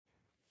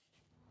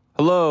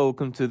Hello,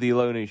 welcome to the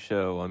Loney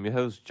Show. I'm your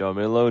host, John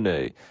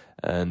Maloney,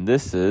 and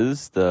this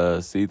is the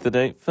season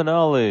 8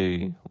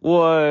 finale.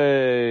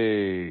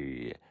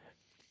 Way!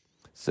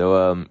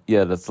 So,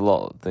 yeah, that's a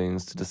lot of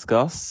things to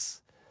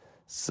discuss.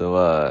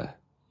 So,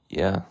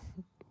 yeah,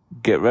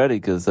 get ready,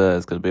 because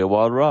it's going to be a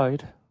wild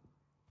ride.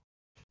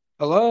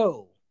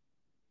 Hello.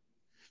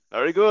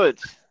 Very good.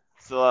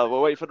 So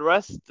we'll wait for the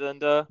rest,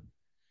 and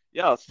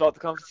yeah, let's start the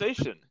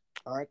conversation.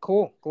 All right,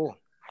 cool.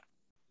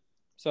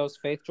 So is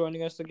Faith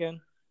joining us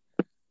again?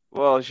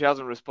 Well, she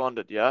hasn't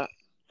responded yet.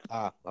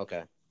 Ah,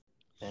 okay.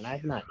 And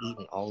I've not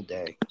eaten all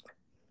day.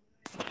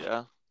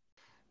 Yeah.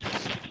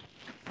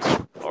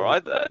 All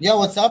right then. Yo,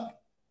 what's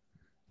up?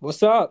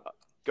 What's up?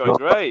 Going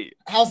great.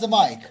 How's the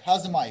mic?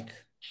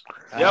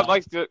 Yeah,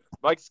 Mike's good.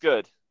 Mike's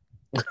good.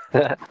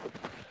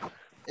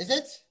 Is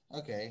it?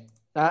 Okay.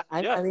 Yeah.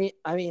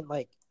 I mean,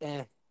 like,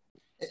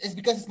 It's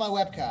because it's my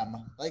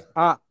webcam. Like,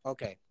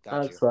 okay,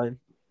 got That's you. fine.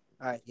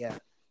 All right, yeah.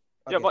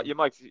 Yeah, but your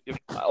mic's.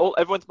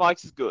 Everyone's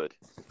mics is good.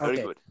 Very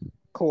Okay. good.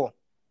 Cool.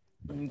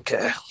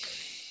 Okay.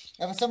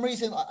 and for some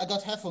reason, I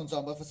got headphones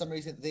on, but for some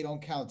reason, they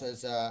don't count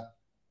as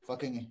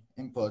fucking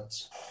input.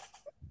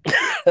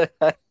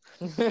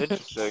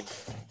 Interesting.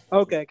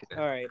 Okay.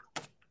 All right.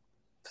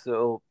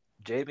 So,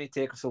 Jamie,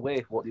 take us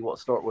away. What do you want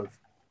to start with?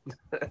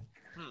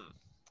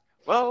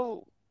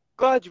 Well,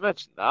 glad you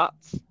mentioned that.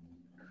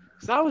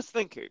 Because I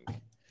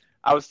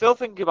was still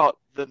thinking about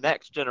the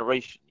next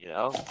generation. You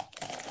know.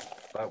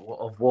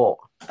 Of what?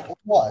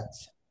 What?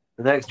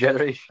 The next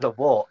generation of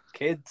what?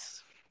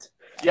 Kids?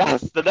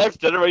 Yes, the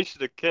next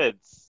generation of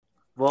kids.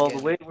 Well,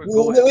 the way we're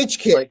going. Which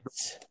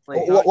kids?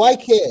 Like, Why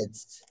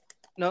kids?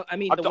 No, I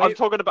mean, I'm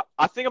talking about.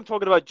 I think I'm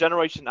talking about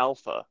Generation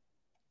Alpha.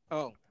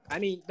 Oh, I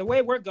mean, the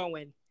way we're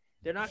going,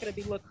 they're not gonna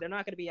be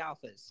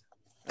alphas.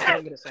 That's what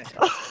I'm gonna say.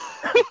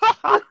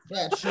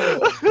 Yeah, true.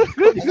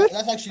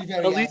 That's actually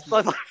very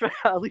accurate.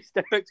 at least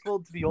Derek's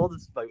willing to be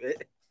honest about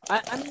it.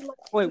 I mean,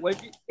 like,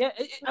 wait. Yeah,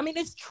 I mean,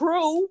 it's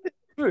true.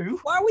 True.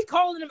 Why are we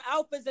calling them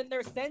alphas and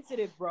they're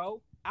sensitive,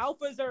 bro?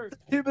 Alphas are.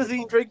 Too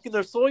busy drinking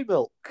their soy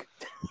milk.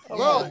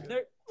 Bro,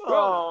 Yeah.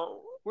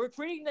 Oh. we're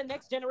treating the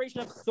next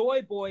generation of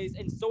soy boys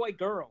and soy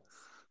girls.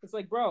 It's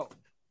like, bro.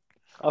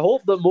 I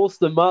hope that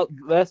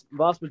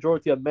vast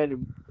majority of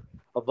men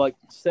of like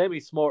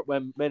semi-smart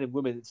men and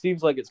women, it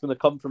seems like it's going to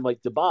come from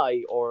like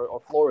Dubai or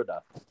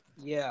Florida.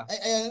 Yeah.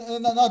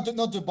 Not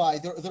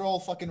Dubai. They're all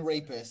fucking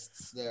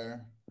rapists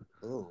there.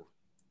 Ooh.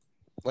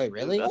 Wait,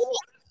 really?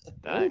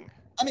 Dang.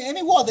 I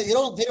mean, what? They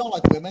don't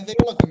like women. They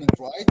don't like women's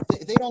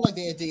rights. They don't like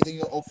the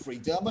idea of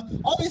freedom.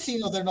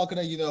 Obviously, they're not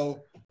gonna,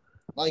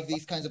 like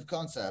these kinds of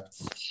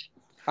concepts.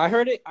 I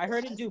heard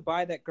in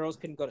Dubai that girls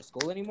couldn't go to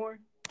school anymore.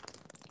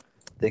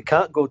 They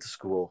can't go to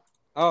school.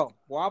 Oh,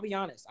 well, I'll be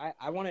honest.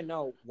 I want to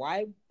know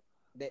why.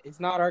 It's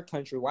not our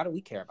country. Why do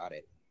we care about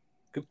it?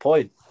 Good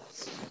point.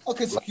 Oh,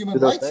 because human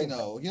rights,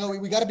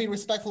 we got to be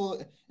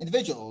respectful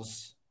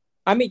individuals.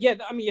 I mean, yeah,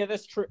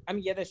 that's true.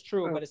 That's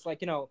true. But it's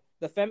like, Yeah.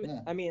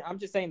 I mean, I'm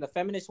just saying the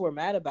feminists who are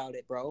mad about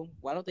it, bro.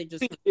 Why don't they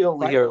just?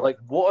 Here, like,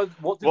 what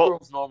do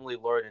girls normally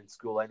learn in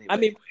school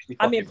anyway?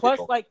 I mean, plus,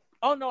 like,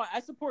 oh no, I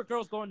support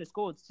girls going to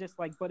school. It's just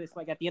like, but it's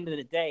like at the end of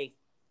the day,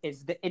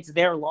 it's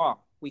their law.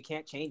 We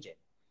can't change it.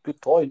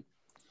 Good point.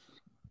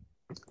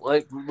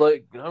 So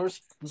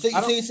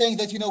you're saying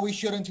that we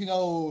shouldn't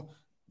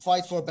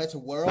fight for a better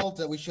world,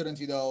 that we shouldn't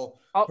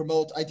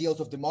promote ideals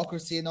of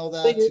democracy and all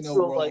that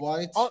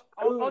worldwide.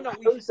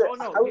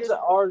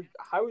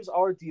 How is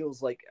our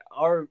deals, like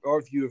our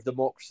view of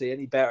democracy,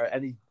 any better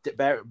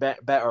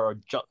or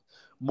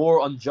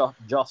more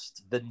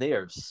unjust than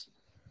theirs?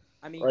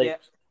 I mean, like, yeah,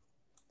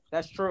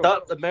 that's true.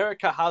 That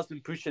America has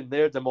been pushing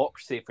their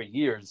democracy for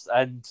years,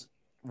 and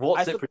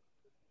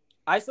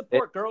I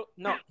support girls.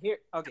 No, here.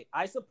 Okay,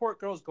 I support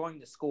girls going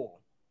to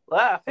school.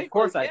 I think, of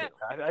course, I do.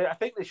 I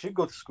think they should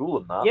go to school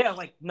in that. Yeah,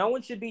 like no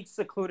one should be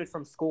secluded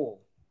from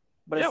school.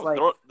 But yeah, it's like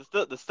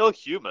they're still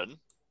human.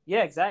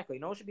 Yeah, exactly.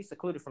 No one should be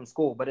secluded from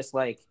school. But it's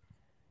like,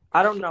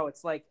 I don't know.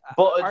 It's like,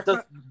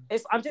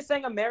 I'm just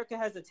saying, America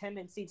has a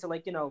tendency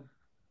to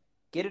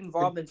get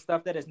involved in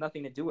stuff that has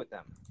nothing to do with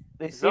them.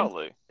 They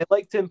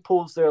like to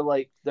impose their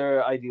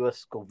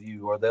idealistical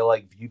view or their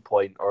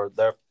viewpoint or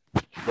their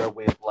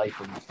way of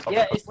life.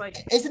 Yeah, it's like,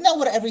 isn't that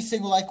what every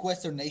single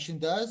Western nation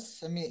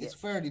does? I mean, it's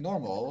fairly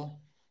normal.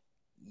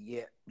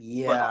 Yeah.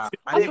 Well,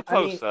 I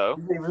suppose so.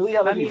 Do they really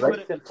have any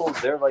right to impose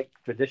their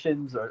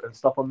traditions and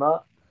stuff on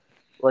that?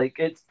 Like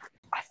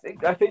I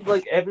think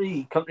like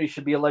every country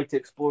should be allowed to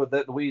explore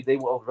the way they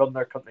want to run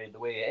their country the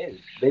way it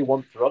is. They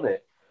want to run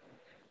it.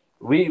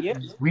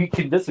 We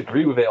can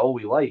disagree with it all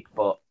we like,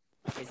 but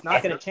it's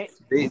not going to change.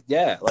 They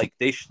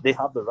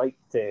have the right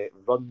to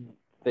run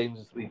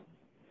things.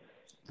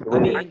 I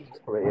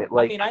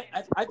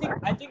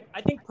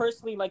think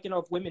personally,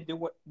 if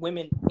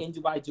women in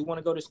Dubai do want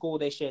to go to school,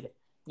 they should,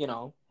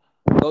 go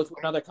to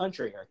another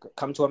country or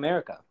come to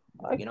America,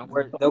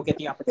 where they'll get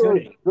the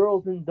opportunity.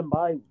 Girls in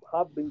Dubai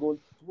have been going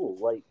to school,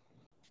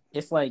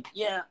 it's like,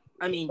 yeah,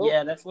 I mean,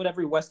 yeah, that's what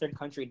every Western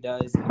country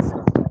does. And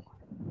stuff.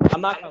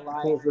 I'm not gonna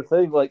lie. Well, the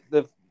thing,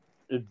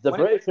 The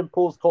British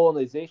imposed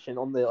colonization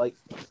on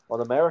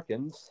on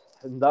Americans,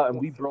 and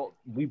we brought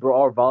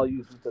our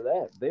values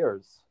into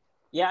theirs.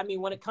 Yeah, I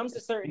mean, when it comes to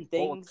certain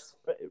things,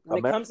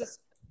 when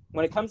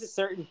it comes to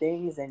certain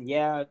things, and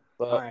all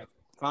right,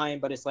 fine.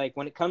 But it's like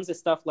when it comes to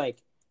stuff like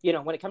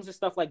when it comes to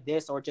stuff like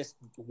this, or just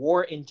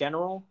war in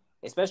general,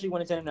 especially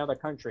when it's in another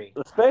country.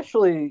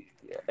 Especially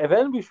if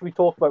anybody should be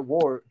talking about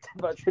war,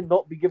 that should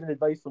not be giving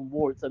advice on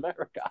war. It's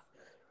America.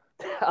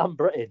 I'm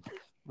Britain.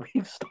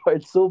 We've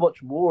started so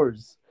much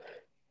wars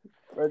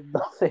for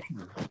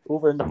nothing,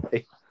 over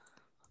nothing.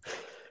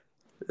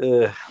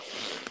 But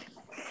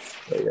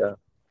yeah.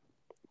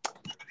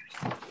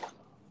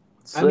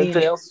 So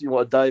anything else you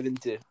want to dive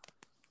into?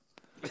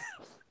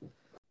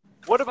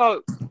 What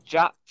about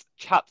Chat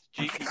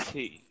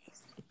GPT?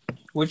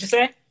 What'd you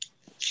say?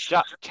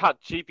 Chat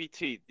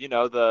GPT,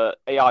 the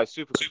AI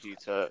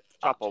supercomputer,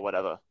 Chat or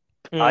whatever.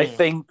 I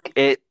think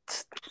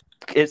it's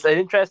an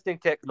interesting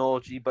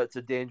technology, but it's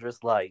a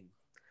dangerous line.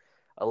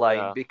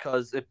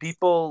 Because if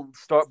people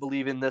start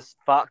believing this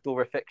fact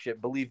over fiction,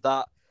 believe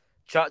that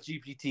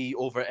ChatGPT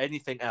over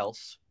anything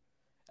else,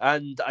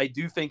 and I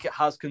do think it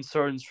has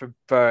concerns for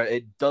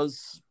it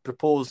does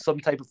propose some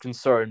type of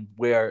concern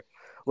where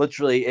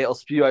literally it'll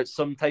spew out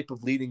some type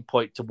of leaning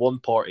point to one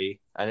party,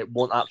 and it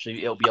won't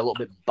actually. It will be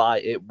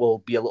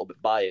a little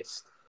bit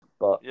biased.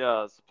 But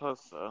yeah, I suppose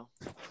so.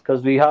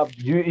 Because we have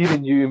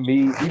even you and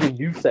me, even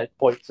you said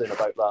points in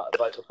about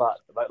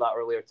that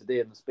earlier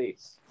today in the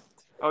space.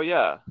 Oh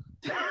yeah.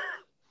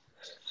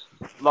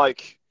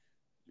 Like,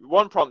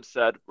 one prompt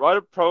said, write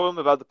a poem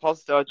about the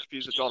positive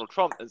attributes of Donald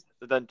Trump, and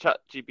then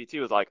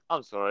ChatGPT was like,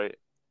 I'm sorry,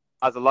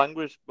 as a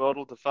language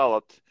model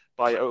developed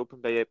by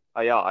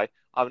OpenAI,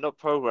 I'm not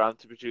programmed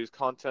to produce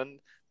content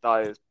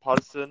that is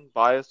partisan,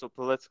 biased, or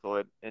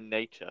political in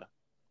nature.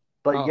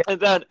 But and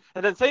then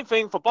same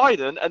thing for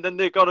Biden, and then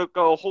they got to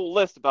go a whole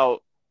list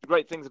about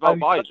great things about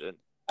Biden.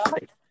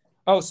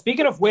 Oh,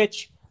 speaking of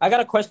which, I got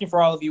a question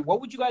for all of you.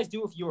 What would you guys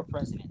do if you were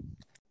president?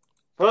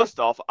 First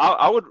off,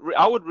 I would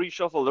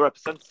reshuffle the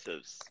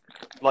representatives,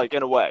 like,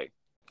 in a way.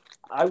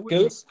 I would.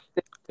 It's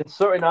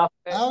certain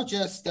aspects. I'll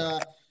just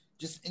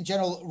in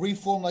general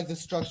reform the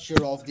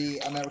structure of the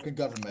American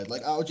government.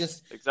 Like I'll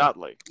just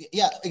exactly.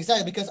 Yeah,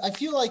 exactly. Because I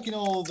feel like the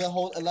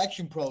whole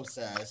election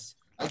process.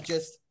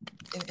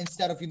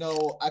 Instead of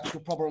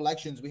actual proper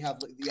elections, we have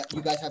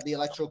you guys have the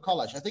electoral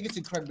college. I think it's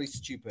incredibly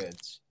stupid.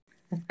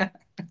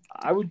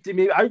 I would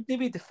look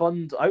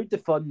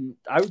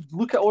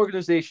at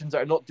organizations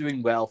that are not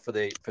doing well for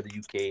the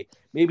UK,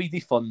 maybe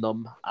defund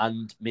them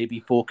and maybe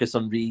focus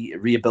on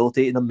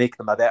rehabilitating them, make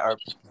them a better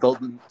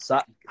building,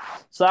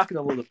 sacking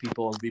a load of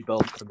people and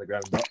rebuilding from the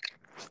ground up.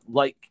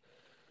 Like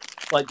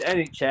the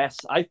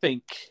NHS, I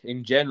think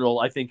in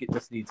general, it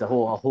just needs a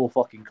whole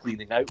fucking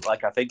cleaning out.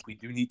 Like I think we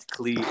do need to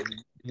clean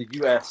in the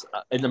US,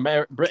 in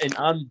Britain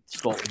and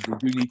Scotland, we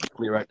do need to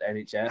clear out the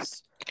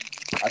NHS.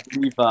 I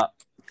believe that.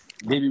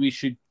 Maybe we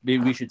should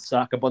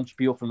sack a bunch of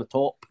people from the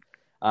top,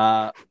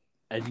 and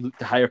look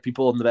to hire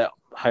people that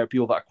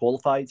are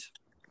qualified.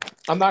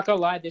 I'm not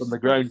gonna lie, from the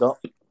ground up.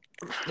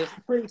 This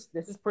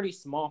is pretty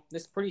small.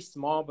 This is pretty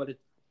small, but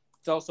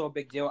it's also a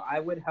big deal. I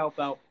would help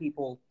out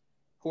people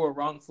who are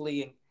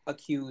wrongfully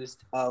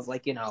accused of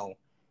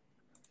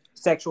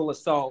sexual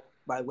assault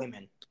by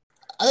women.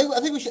 I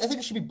think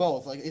it should be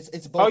both. Like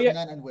it's both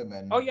men and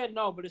women. Oh yeah,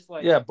 no, but it's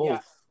like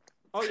both.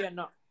 Yeah. Oh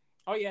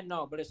yeah,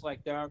 no, but it's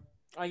like there are.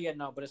 Oh yeah,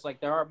 no, but it's like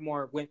there are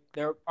more women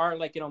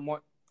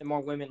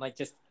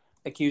just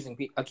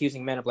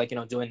accusing men of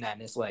doing that,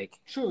 and it's like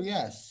true,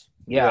 yes,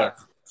 yeah.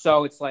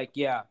 So it's like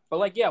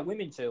but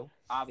women too,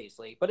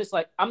 obviously. But it's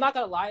like I'm not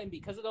gonna lie, and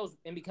because of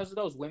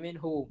those women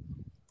who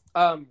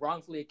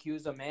wrongfully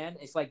accuse a man,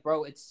 it's like,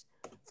 bro, it's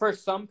for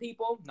some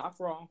people, not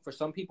for all. For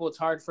some people, it's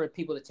hard for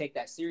people to take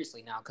that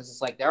seriously now because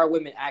it's like there are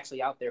women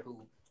actually out there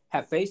who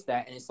have faced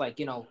that, and it's like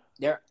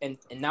there and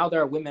now there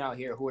are women out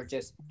here who are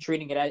just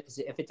treating it as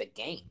if it's a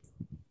game.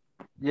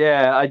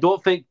 Yeah, I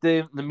don't think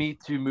the Me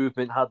Too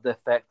movement had the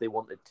effect they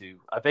wanted to.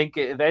 I think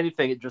if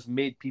anything, it just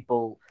made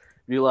people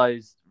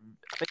realize.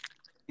 I think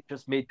it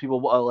just made people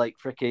want to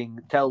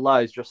freaking tell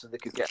lies just so they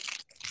could get.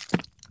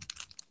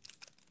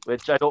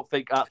 Which I don't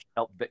think actually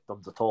helped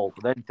victims at all.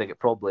 If anything, it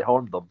probably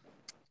harmed them.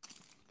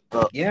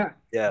 But yeah.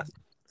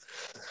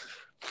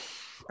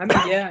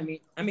 I mean,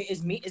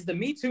 is the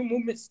Me Too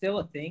movement still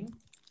a thing?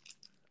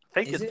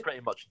 I think it's pretty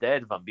much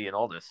dead, if I'm being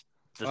honest.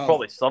 There's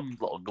probably some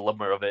little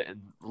glimmer of it,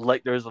 and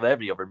like there's with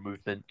every other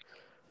movement.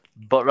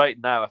 But right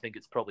now, I think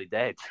it's probably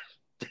dead.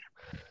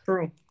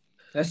 True,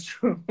 that's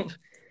true.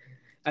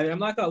 I mean, I'm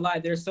not gonna lie.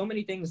 There's so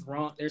many things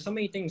wrong.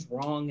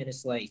 And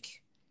it's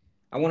like,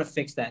 I want to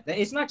fix that.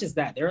 It's not just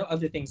that. There are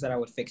other things that I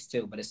would fix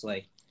too, but it's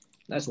like,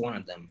 that's one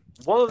of them.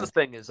 One of the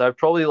things is I would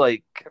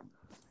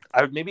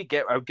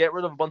get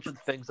rid of a bunch of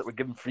the things that were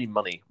given free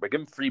money. We're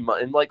given free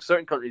money in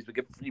certain countries. We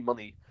give free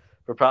money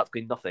for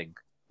practically nothing,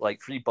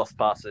 like free bus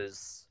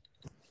passes.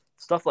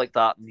 Stuff like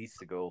that needs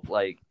to go.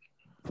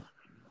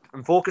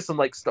 And focus on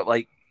stuff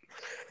like,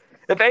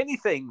 if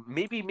anything,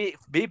 maybe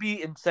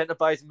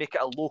incentivize, make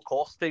it a low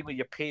cost thing where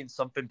you're paying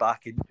something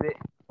back into it.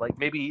 Like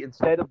maybe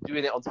instead of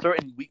doing it on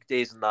certain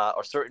weekdays and that,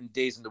 or certain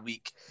days in the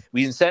week,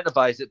 we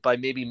incentivize it by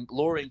maybe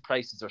lowering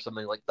prices or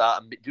something like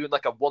that, and doing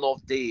like a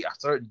one-off day, a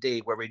certain day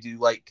where we do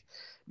like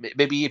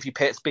maybe if you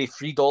pay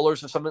 $3 or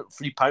something,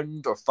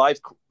 £3 or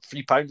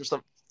 £3 or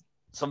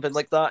something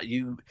like that,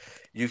 you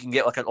can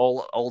get like an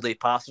all day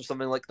pass or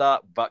something like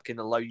that can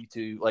allow you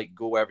to like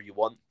go wherever you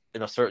want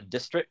in a certain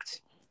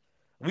district.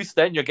 At least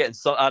then you're getting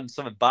adding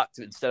something back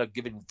to it instead of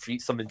giving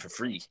something for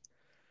free.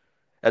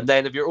 And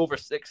then if you're over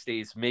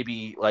 60s,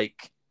 maybe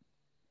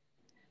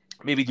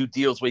do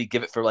deals where you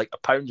give it for like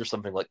 £1 or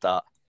something like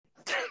that.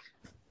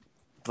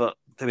 But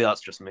maybe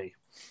that's just me.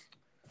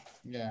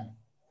 Yeah.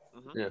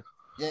 Mm-hmm. Yeah.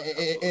 Yeah,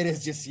 it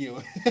is just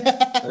you.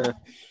 Yeah,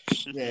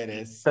 it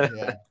is.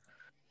 Yeah.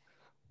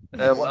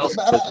 What else?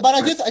 But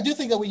I do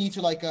think that we need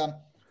to like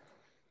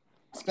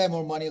spend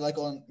more money like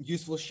on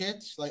useful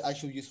shit, like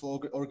actual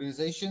useful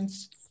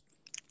organizations.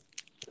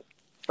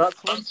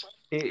 That's one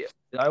I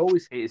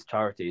always hate is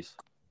charities.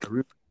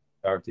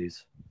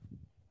 Charities.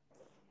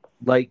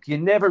 Like you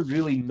never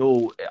really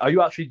know. Are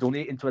you actually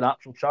donating to an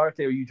actual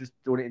charity, or are you just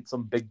donating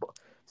some to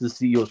the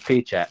CEO's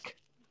paycheck?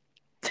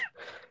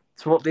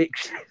 It's what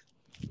makes,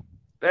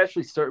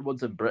 especially certain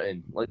ones in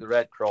Britain, like the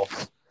Red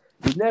Cross.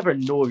 You never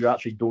know if you're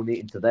actually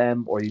donating to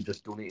them or you're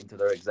just donating to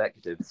their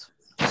executives.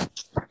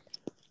 That's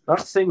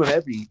the same with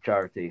every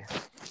charity.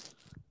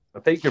 I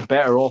think you're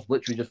better off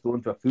literally just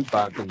going to a food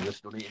bank and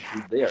just donating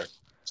food there.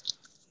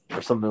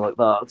 Or something like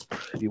that,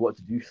 if you want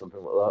to do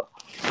something like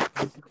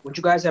that. Would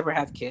you guys ever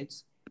have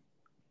kids?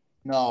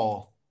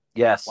 No.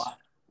 Yes.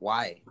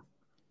 Why?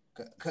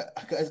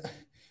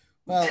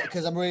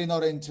 Because I'm really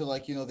not into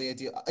like the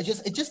idea. I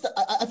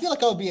feel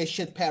like I would be a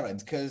shit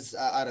parent because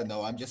I don't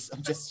know. I'm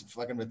just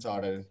fucking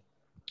retarded.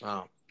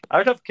 Oh. I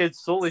would have kids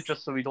solely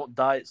just so we don't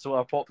die, so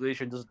our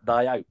population doesn't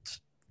die out.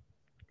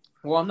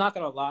 Well, I'm not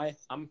gonna lie.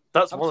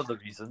 That's one of the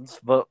reasons,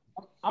 but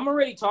I'm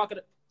already talking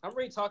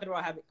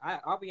about having.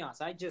 I'll be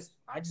honest. I just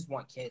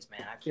want kids,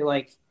 man.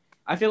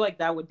 I feel like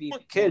that would be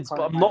kids,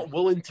 but I'm not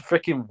willing to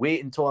freaking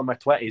wait until I'm in my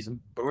 20s and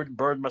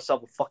burn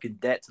myself with fucking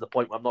debt to the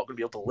point where I'm not going to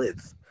be able to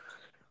live.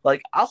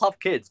 Like, I'll have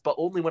kids, but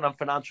only when I'm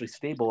financially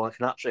stable and I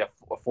can actually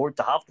afford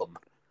to have them.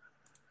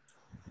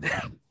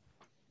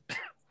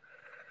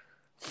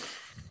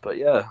 But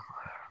yeah,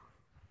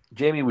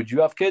 Jamie, would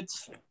you have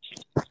kids?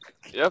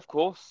 Yeah, of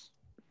course.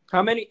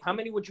 How many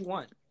would you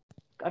want?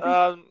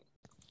 I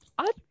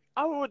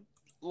would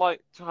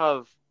like to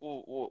have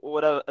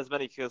whatever as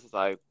many kids as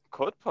I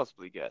could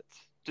possibly get,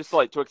 just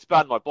like to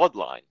expand my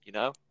bloodline,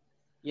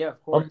 Yeah,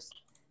 of course.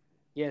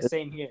 Yeah,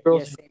 same here.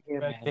 Yeah, same here,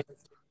 man.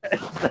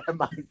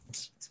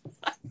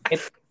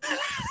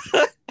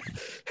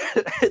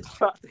 It's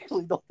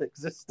practically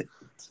non-existent.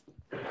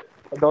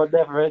 Not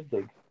never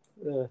ending.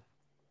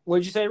 What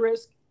did you say,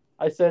 Riz?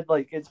 I said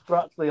like it's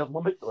practically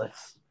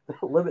limitless.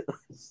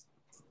 Limitless.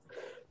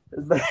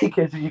 As many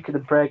kids as you can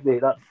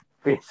impregnate. That's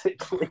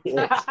basically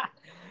it.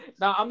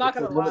 No, I'm not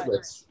gonna lie.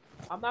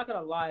 I'm not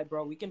gonna lie,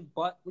 bro. We can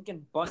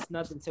bust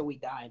nuts until we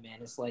die,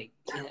 man. It's like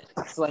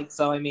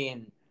so. I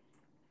mean,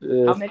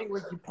 how many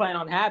would you plan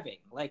on having?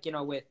 Like,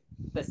 with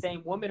the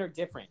same woman or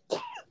different?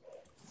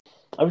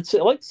 I would say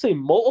I like to say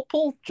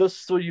multiple,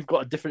 just so you've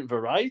got a different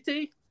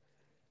variety,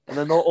 and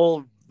they're not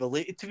all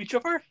related to each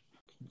other.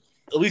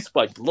 At least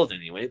by blood,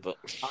 anyway. But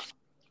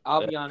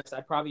I'll be honest.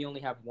 I probably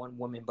only have one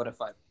woman. But if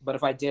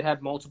I did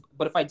have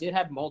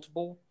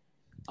multiple,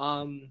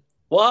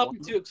 what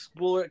happened to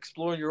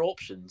exploring your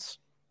options?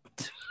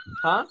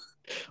 Huh?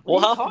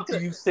 What happened to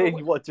you saying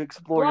you want to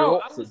explore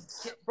your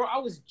options? I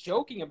was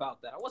joking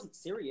about that. I wasn't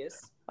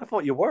serious. I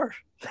thought you were.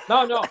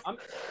 No. I'm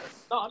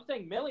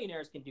saying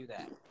millionaires can do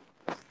that.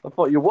 I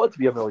thought you wanted to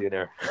be a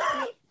millionaire.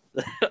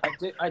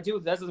 I do.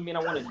 That doesn't mean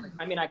I want to.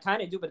 I mean, I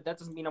kind of do, but that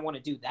doesn't mean I want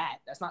to do that.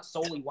 That's not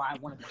solely why I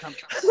want to become.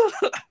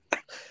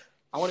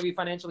 I want to be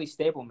financially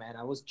stable, man.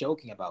 I was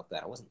joking about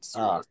that. I wasn't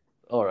serious.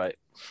 All right.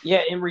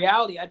 Yeah, in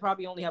reality, I'd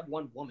probably only have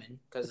one woman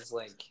because it's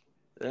like,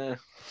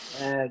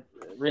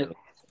 really.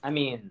 I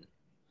mean,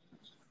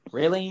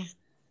 really?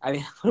 I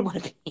mean, I wouldn't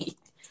want to be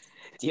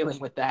dealing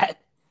with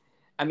that.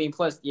 I mean,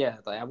 plus, yeah,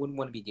 like, I wouldn't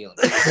want to be dealing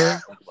with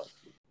that.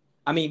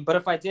 I mean, but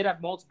if I did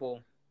have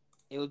multiple,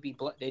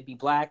 they'd be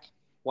black,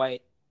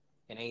 white,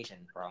 and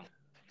Asian, bro.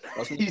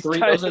 Those are the three.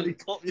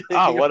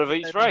 What of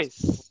each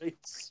race?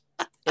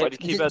 Why do you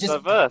keep it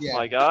diverse,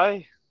 my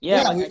guy?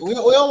 Yeah, we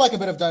all like a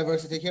bit of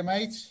diversity here,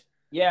 mate.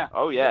 Yeah.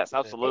 Oh, yes,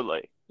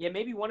 absolutely. Yeah,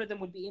 maybe one of them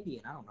would be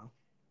Indian. I don't know.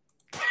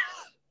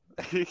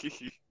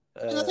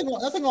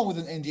 Nothing wrong with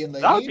an Indian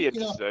lady. That would be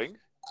interesting.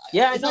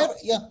 Yeah, I know.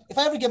 If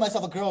I ever get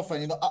myself a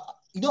girlfriend, I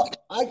what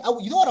I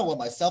want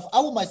myself?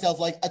 I want myself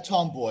like a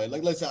tomboy.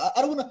 Like, listen, I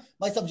don't want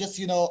myself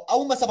just, I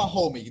want myself a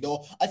homie,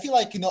 I feel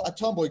like, a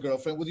tomboy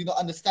girlfriend would,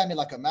 understand me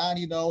like a man,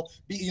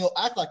 be,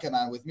 act like a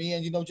man with me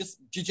and,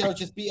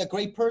 just be a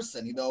great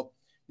person,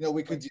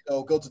 we could,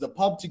 go to the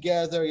pub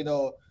together,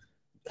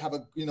 have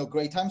a,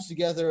 great times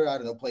together. I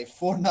don't know, play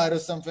Fortnite or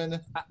something.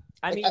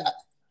 I mean,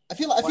 I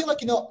feel like,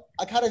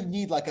 I kind of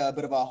need like a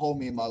bit of a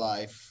homie in my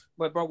life.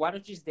 Wait, bro, why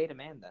don't you just date a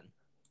man then?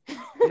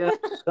 Yeah,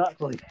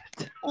 exactly.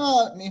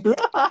 I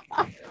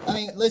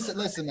mean,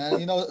 listen, man.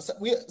 You know,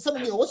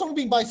 what's wrong with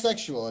being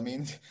bisexual? I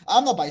mean,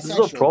 I'm not There's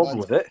no bisexual, problem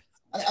but with it.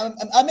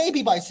 I may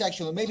be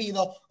bisexual. Maybe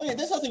I mean,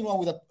 there's nothing wrong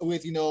with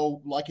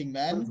liking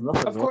There's men.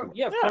 nothing Of course, wrong.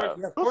 yeah, of Yeah, course, yeah,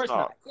 of of course course not.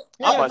 not. I'm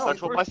Yeah, no, of bisexual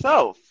course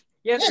myself.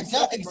 Yeah, Yeah, there's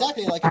nothing wrong-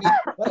 exactly. Like I mean,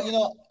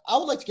 but, I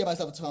would like to get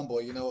myself a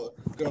tomboy,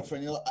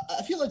 girlfriend.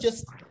 I feel like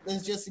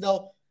there's just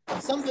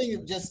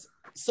something just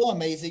so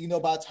amazing,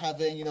 about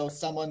having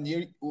someone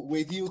near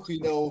with you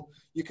who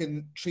you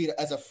can treat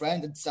as a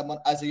friend and someone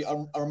as a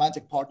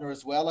romantic partner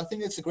as well. I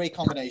think it's a great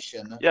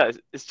combination. Yeah,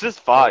 it's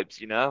just vibes,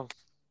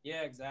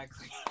 Yeah,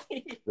 exactly.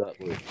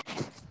 Exactly.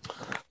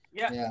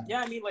 Yeah.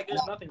 I mean, like,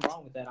 there's nothing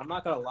wrong with that. I'm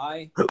not gonna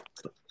lie.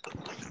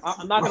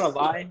 I'm not gonna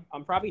lie.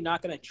 I'm probably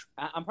not gonna.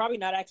 I'm probably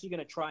not actually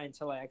gonna try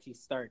until I actually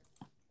start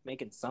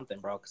making something,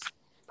 bro. 'Cause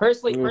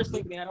personally,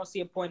 I mean, I don't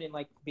see a point in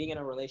like being in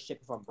a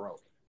relationship if I'm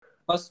broke.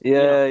 Plus,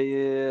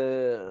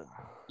 Yeah.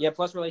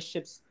 plus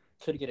relationships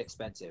could get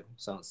expensive.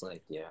 So it's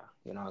like,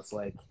 it's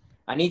like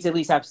I need to at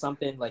least have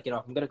something. Like, if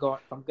I'm gonna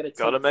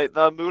Gotta make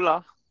that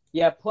moolah.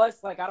 Yeah,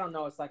 plus, like, I don't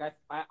know. It's like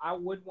I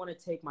would want to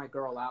take my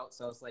girl out.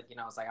 So it's like,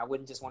 it's like I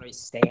wouldn't just want to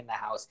stay in the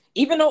house.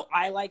 Even though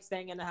I like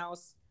staying in the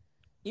house,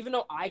 even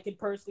though I could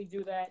personally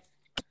do that,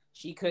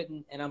 she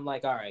couldn't. And I'm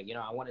like, all right,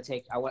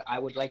 I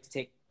would like to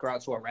take her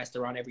out to a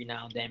restaurant every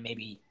now and then,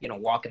 maybe,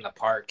 walk in the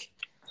park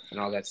and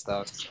all that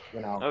stuff,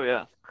 Oh,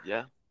 yeah.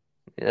 Yeah.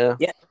 Yeah.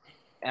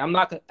 And I'm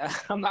not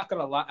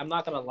gonna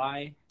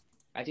lie.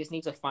 I just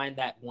need to find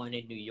that one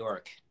in New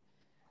York.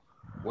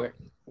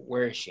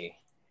 Where is she?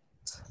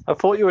 I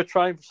thought you were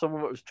trying for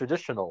someone that was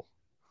traditional.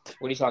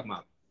 What are you talking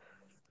about?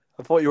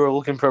 I thought you were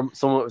looking for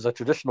someone that was a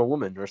traditional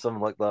woman or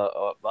something like that,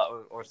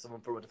 or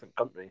someone from a different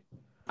country.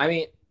 I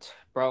mean,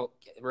 bro,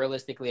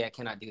 realistically, I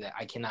cannot do that.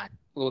 I cannot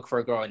look for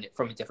a girl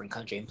from a different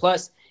country. And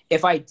plus,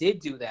 if I did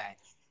do that,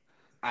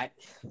 I'd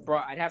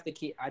probably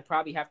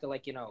have to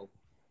like,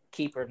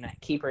 keep her in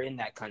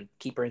that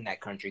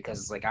country because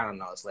it's like, I don't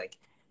know, it's like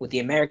with the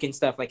American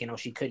stuff, like,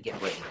 she could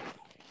get raped.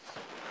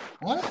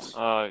 What?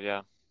 Oh,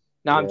 yeah.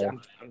 No, Yeah.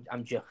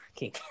 I'm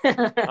joking.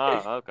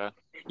 Oh, okay.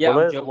 Yeah, well,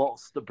 I'm there's joking.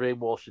 lots of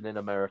brainwashing in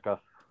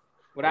America.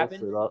 What I'll happened?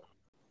 say that.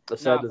 I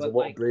said there's a but,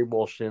 lot like- of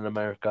brainwashing in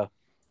America.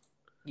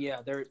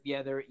 There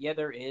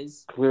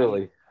is.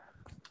 Clearly.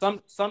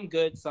 Some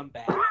good, some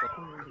bad.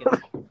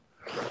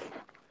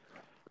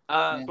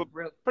 But,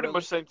 Pretty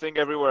much same thing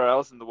everywhere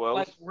else in the world.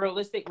 Like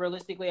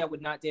realistically, I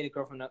would not date a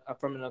girl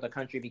from another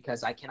country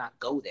because I cannot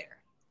go there.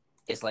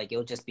 It's like it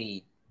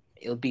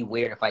would be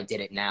weird if I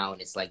did it now,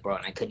 and it's like, bro,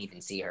 and I couldn't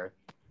even see her.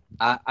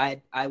 I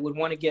would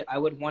want to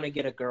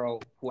get a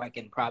girl who I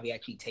can probably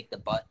actually take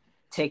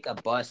a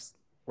bus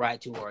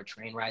ride to or a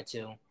train ride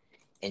to,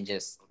 and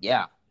just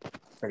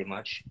pretty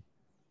much.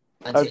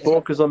 I'd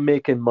focus on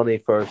making money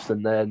first,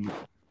 and then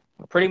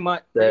Pretty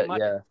much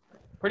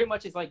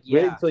it's like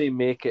wait until you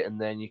make it, and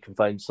then you can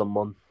find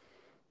someone.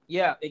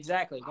 Yeah,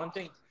 exactly. One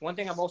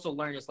thing I've also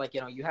learned is like,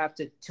 you have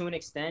to an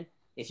extent,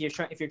 if you're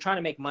trying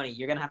to make money,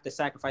 you're gonna have to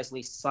sacrifice at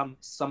least some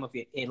of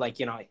your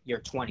your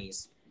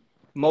 20s,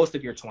 most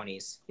of your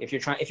 20s. If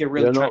you're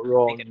really You're trying not to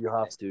wrong. make it You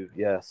have to.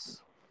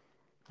 Yes,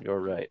 you're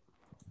right.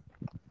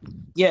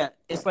 Yeah,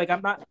 it's like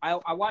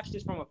I watched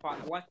this from a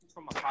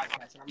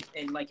podcast,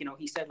 and like,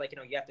 he said, like,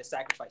 you have to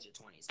sacrifice your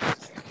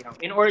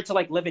 20s, in order to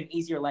like live an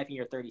easier life in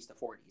your 30s to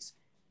 40s.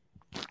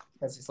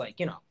 Because it's like,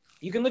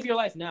 you can live your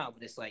life now,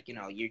 but it's like,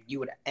 you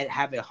would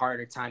have a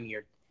harder time in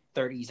your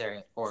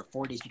 30s or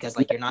 40s because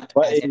like you're not.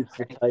 But it is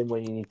the time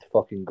when you need to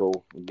fucking go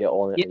and get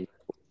on it.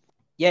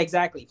 Yeah,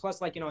 exactly.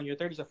 Plus, like, in your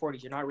 30s or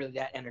 40s, you're not really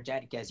that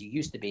energetic as you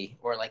used to be,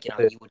 or like, you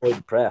would be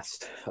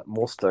depressed at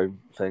most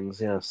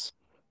things. Yes.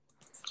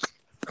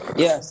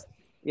 Yes.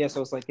 Yeah.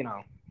 So it's like,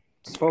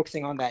 just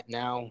focusing on that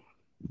now,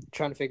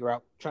 trying to figure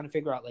out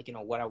like,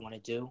 what I want to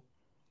do.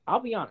 I'll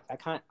be honest. I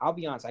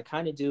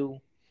kind of do.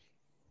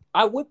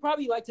 I would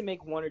probably like to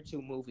make 1 or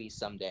 2 movies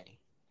someday.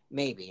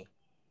 Maybe.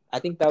 I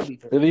think that would be.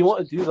 If you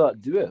want to do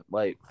that, do it.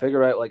 Like,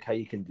 figure out like how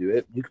you can do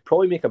it. You could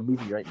probably make a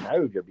movie right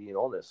now if you're being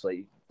honest. Like,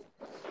 you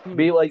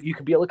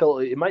could be like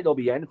it might not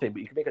be anything,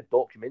 but you can make a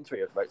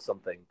documentary about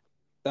something.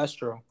 That's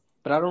true.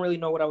 But I don't really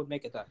know what I would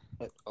make of that.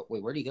 Oh,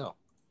 wait, where'd he go?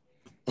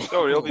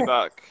 Sorry, he'll be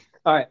back.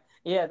 All right.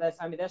 Yeah,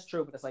 that's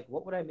true. But it's like,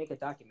 what would I make a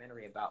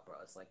documentary about, bro?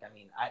 It's like,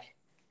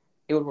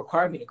 it would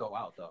require me to go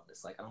out though.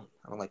 It's like I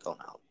don't like going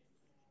out.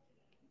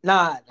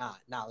 Nah.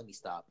 Let me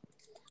stop.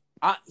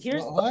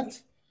 Here's what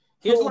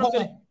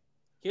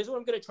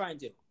I'm gonna try and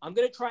do. I'm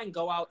gonna try and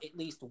go out at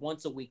least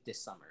once a week this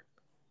summer.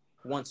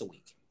 Once a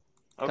week.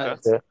 Okay.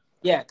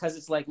 Yeah, because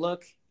it's like,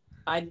 look,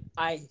 I've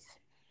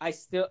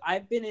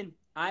been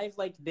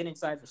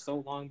inside for so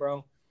long,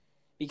 bro.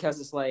 Because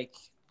it's like,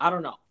 I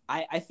don't know.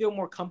 I feel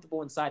more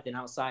comfortable inside than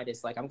outside.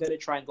 It's like I'm gonna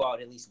try and go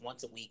out at least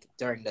once a week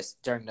during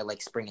the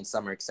like spring and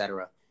summer,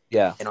 etc.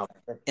 Yeah.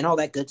 And all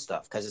that good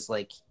stuff. Because it's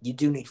like you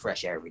do need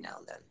fresh air every now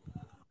and then.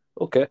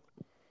 Okay.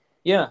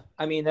 Yeah,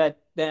 I mean that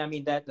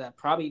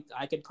probably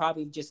I could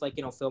probably just like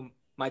film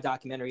my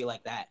documentary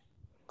like that,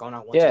 going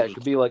out once a week. It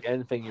could be like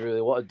anything you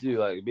really want to do.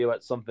 Like, it could be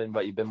about something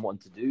that you've been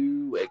wanting to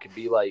do. It could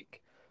be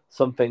like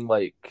something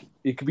like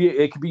it could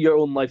be your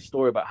own life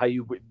story about how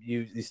you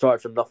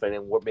started from nothing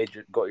and what made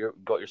you got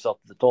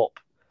yourself to the top.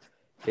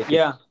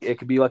 It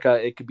could be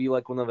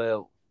like one of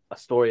a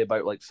story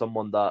about like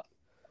someone that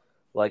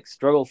like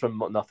struggled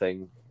from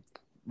nothing.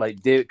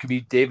 Like it could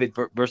be David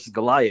versus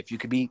Goliath. You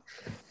could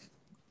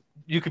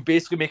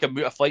basically make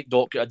a fight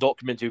a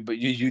documentary, but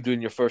you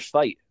doing your first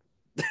fight,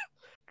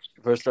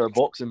 first ever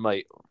boxing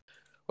fight,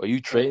 or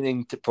you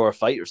training for a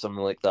fight or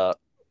something like that.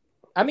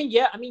 I mean,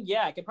 yeah,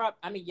 I could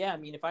probably.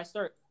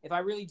 If I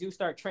really do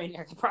start training,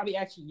 I could probably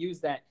actually use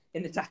that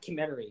in the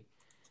documentary.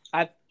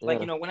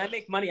 When I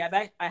make money,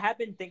 I have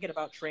been thinking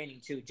about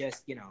training too,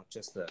 just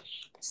to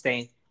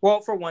stay.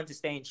 Well, for one, to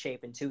stay in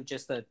shape, and two,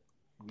 just to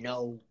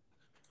know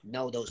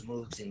those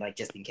moves, and like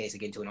just in case I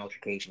get into an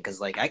altercation,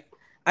 because like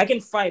I can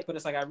fight, but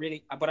it's like I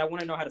want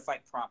to know how to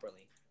fight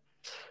properly.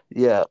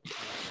 Yeah.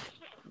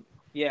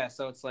 Yeah,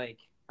 so it's like,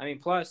 I mean,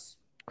 plus,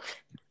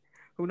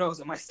 who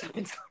knows? I might step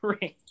into the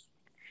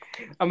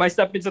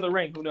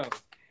ring. Who knows?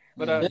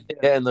 But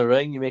get in the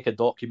ring. You make a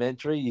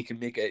documentary. You can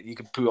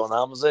put it on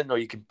Amazon, or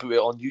you can put it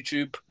on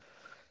YouTube,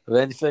 or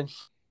anything.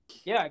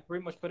 Yeah, I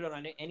pretty much put it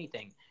on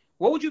anything.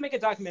 What would you make a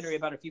documentary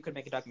about if you could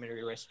make a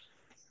documentary, Rich?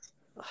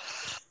 I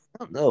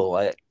don't know.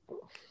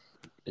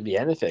 It'd be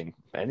anything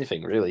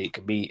really. It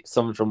could be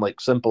something from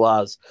like simple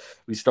as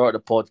we started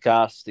a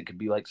podcast. It could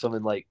be like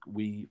something like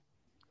you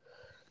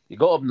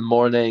got up in the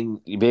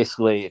morning, you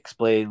basically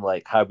explain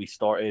like how we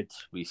started.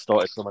 We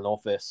started from an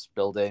office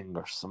building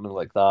or something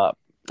like that.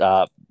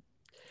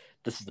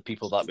 This is the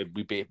people that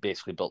we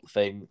basically built the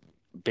thing.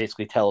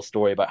 Basically tell a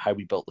story about how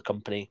we built the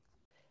company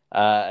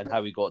and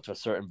how we got to a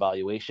certain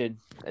valuation,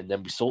 and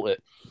then we sold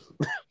it.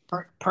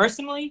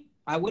 Personally,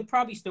 I would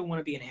probably still want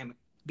to be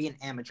an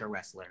amateur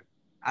wrestler.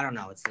 I don't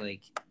know. It's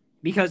like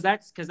because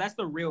that's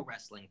the real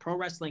wrestling. Pro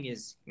wrestling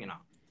is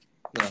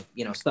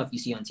stuff you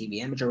see on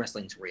TV. Amateur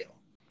wrestling is real.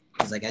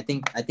 It's like I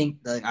think I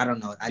don't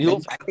know. I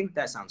think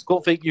that sounds cool.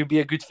 Don't think you'd be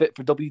a good fit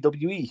for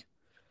WWE?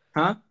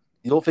 Huh?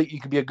 You don't think you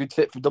could be a good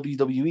fit for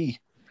WWE?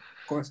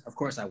 Of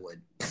course I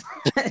would.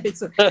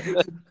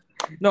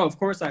 No, of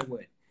course I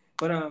would.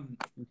 But I'll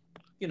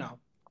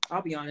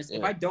be honest.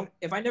 Yeah.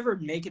 If I never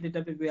make it to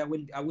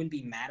WWE, I wouldn't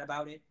be mad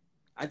about it.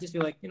 I'd just be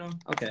like,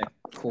 okay,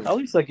 cool. At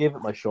least I gave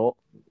it my shot.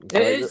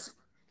 It is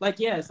like,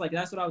 yeah, it's like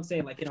that's what I would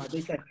say. Like, at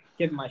least I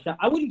give it my shot.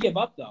 I wouldn't give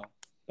up though.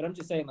 But I'm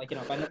just saying, like,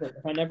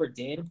 if I never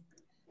did,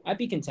 I'd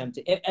be content.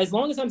 As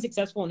long as I'm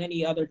successful in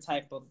any other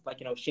type of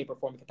shape or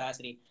form or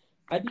capacity,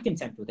 I'd be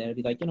content with it. I'd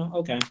be like,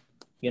 okay,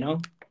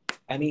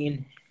 I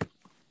mean,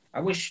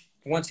 I wish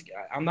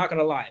I'm not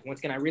gonna lie. Once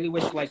again, I really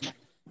wish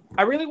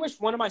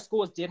one of my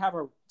schools did have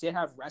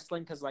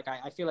wrestling, because like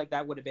I feel like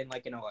that would have been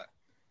like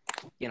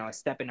a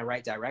step in the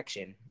right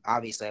direction.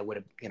 Obviously, I would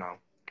have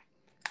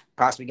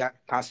possibly got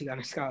a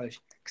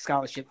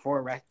scholarship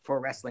for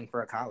wrestling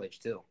for a college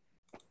too.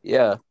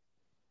 Yeah,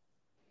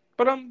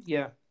 but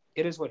yeah,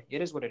 it is what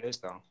it is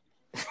though.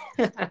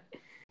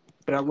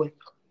 But I would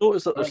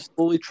notice that they're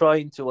slowly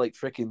trying to like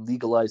freaking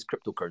legalize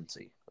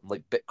cryptocurrency,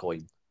 like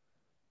Bitcoin.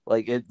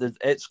 Like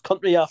it's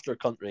country after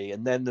country,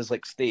 and then there's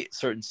like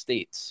certain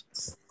states.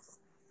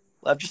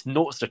 I've just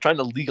noticed they're trying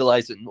to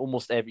legalize it in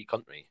almost every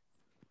country,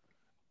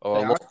 or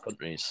a lot of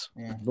countries.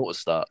 Yeah. I've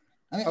noticed that.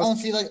 I mean,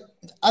 honestly, like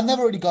I've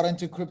never really got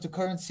into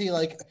cryptocurrency,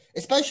 like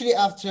especially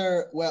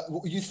after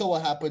you saw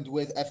what happened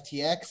with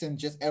FTX and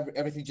just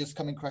everything just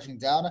coming crashing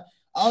down. I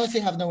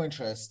honestly have no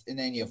interest in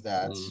any of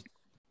that.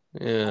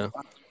 Yeah.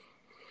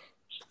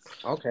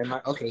 Okay. My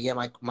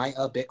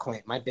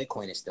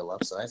Bitcoin is still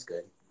up, so that's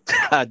good.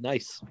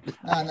 Nice.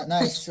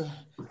 Nice.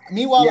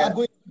 Meanwhile, I'm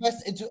going to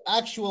invest into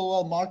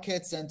actual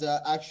markets and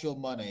actual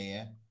money.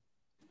 Yeah?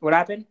 What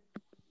happened?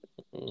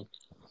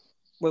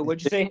 Wait,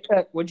 what'd you say?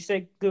 What'd you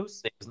say,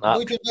 Goose? I'm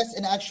going to invest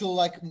in actual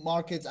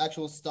markets,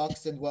 actual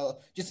stocks, and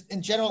just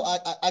in general,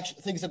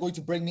 actual things are going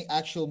to bring me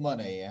actual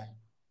money. Yeah.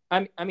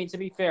 I mean, to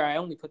be fair, I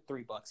only put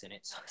 $3 in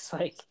it, so it's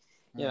like,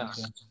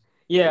 okay.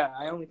 Yeah,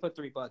 I only put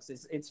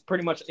 $3. It's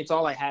pretty much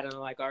all I had, and I'm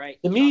like, all right.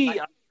 To me,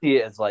 I see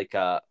it as like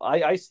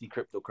I see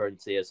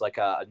cryptocurrency as like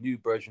a new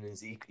version of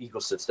the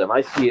ecosystem.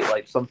 I see it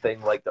like something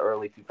like the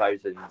early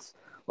 2000s,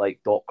 like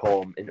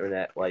 .com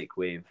internet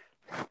wave.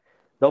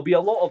 There'll be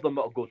a lot of them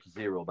that'll go to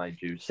zero, mind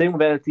you. Same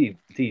with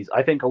NFTs.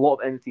 I think a lot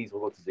of NFTs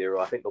will go to zero.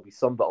 I think there'll be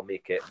some that'll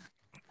make it.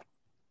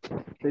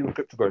 Same with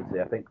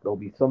cryptocurrency. I think there'll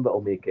be some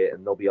that'll make it,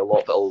 and there'll be a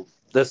lot that'll.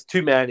 There's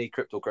too many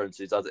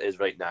cryptocurrencies as it is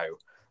right now,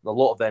 and a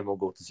lot of them will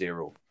go to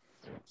zero.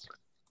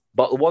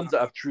 But the ones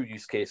that have true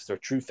use cases or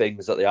true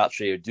things that they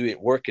actually are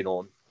working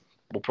on,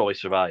 will probably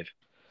survive.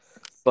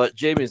 But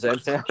Jamie, is there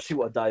anything else you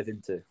want to dive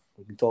into?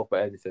 We can talk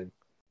about anything.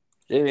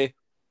 Jamie.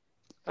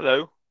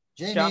 Hello.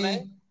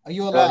 Jamie, are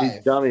you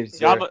alive?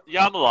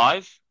 I'm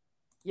alive.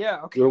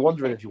 Yeah, okay. We were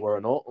wondering if you were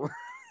or not.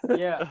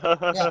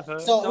 Yeah.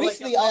 So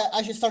recently, I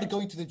actually started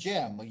going to the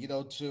gym,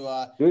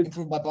 to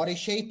improve my body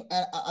shape.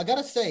 And I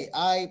gotta say,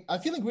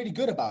 I'm feeling really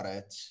good about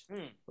it.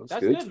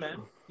 That's good,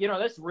 man.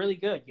 That's really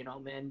good.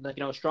 Man,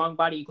 a strong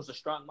body equals a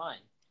strong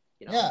mind.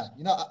 Yeah,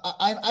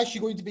 I'm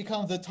actually going to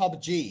become the top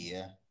G.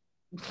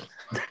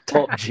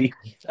 Top G.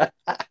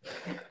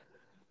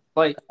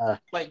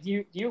 Like,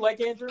 do you like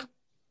Andrew?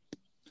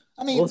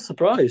 I mean, Well,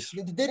 surprise.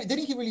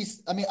 didn't he really?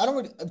 I mean, I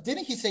don't.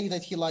 Didn't he say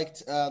that he liked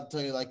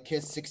to like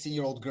kiss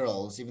 16-year-old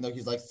girls, even though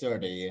he's like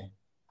 30?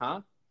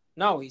 Huh?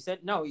 No, he said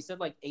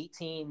like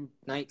 18,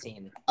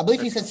 19. I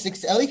believe he said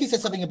 6. I believe he said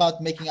something about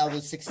making out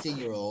with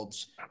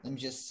 16-year-olds. Let me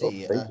just I don't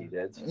see. think he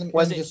did. Was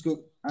let me it- just go.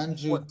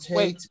 Andrew Wait.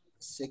 Tate,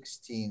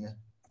 16.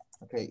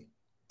 Okay.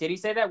 Did he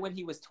say that when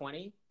he was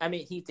 20? I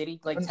mean, did he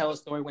like tell a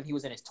story when he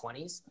was in his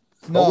 20s?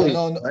 No, Probably.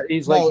 no, no.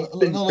 He's no, like, he's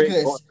been no, look at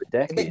great this. for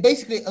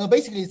decades.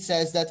 Basically, it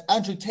says that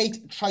Andrew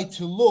Tate tried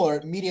to lure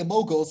media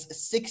mogul's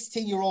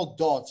 16-year-old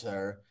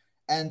daughter,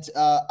 and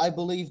I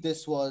believe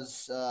this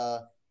was.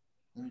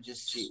 Let me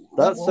just see.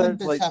 That When did sounds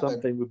this like happen?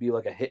 something would be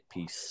like a hit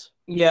piece.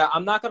 Yeah,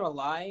 I'm not gonna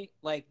lie.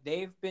 Like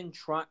they've been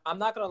trying. I'm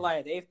not gonna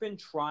lie. They've been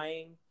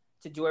trying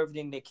to do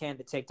everything they can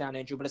to take down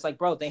Andrew, but it's like,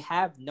 bro, they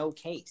have no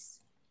case.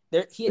 They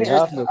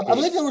have no I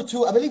believe case.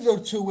 I believe there were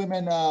two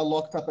women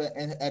locked up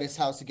at his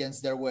house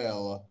against their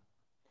will.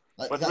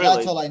 But That's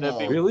really, all I they'd know.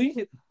 be-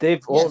 Really?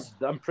 They've all, Yes.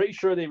 I'm pretty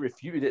sure they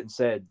refuted it and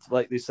said,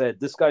 like they said,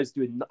 this guy's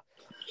doing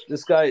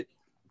this guy,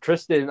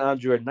 Tristan and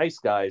Andrew are nice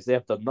guys. They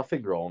have done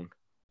nothing wrong.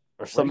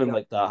 Or something go?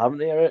 like that, haven't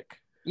they, Eric?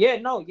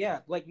 Yeah,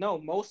 like no.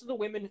 Most of the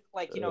women,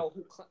 like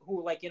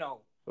who like They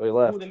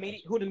left.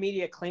 who the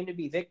media claim to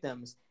be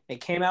victims, they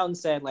came out and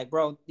said like,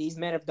 bro, these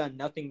men have done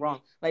nothing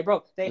wrong. Like,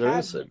 bro, they They're have.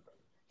 innocent.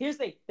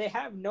 They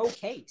have no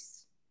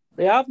case.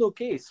 They have no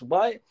case.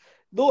 Why?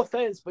 No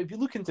offense, but if you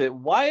look into it,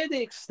 why are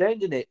they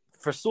extending it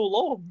for so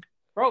long?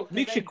 Bro, It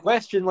makes they- you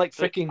question like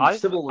freaking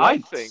civil I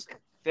rights.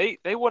 think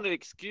they want an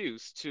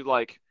excuse to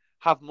like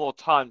have more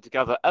time to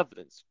gather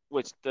evidence,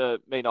 which there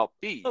may not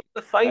be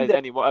To find it.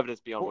 any more evidence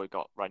beyond what we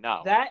got right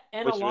now. that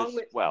and which along is,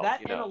 with well,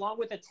 that you and know. along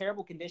with the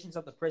terrible conditions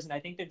of the prison, I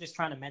think they're just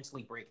trying to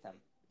mentally break them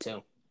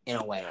too, in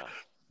a way. Yeah.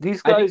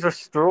 These I guys are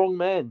strong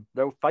men.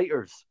 They're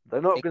fighters.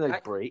 They're not going to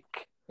Exactly.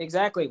 break.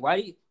 Exactly.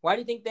 Why do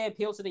you think they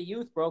appeal to the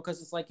youth, bro?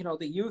 Because it's like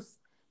the youth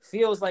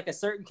feels like a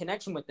certain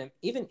connection with them.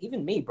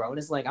 Even me, bro. And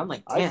it's like I'm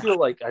like, damn. I feel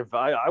like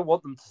I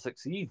want them to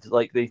succeed.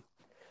 Like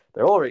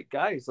they're all right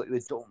guys. Like they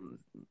don't.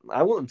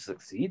 I want them to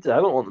succeed. I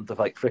don't want them to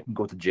like freaking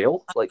go to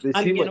jail. Like they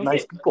I seem mean, like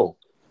nice people.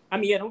 I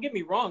mean, yeah, don't get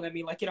me wrong. I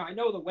mean, like I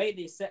know the way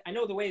they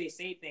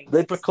say things.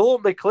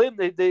 They claim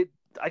they.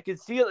 I can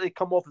see that they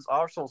come off as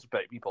arseholes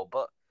about people,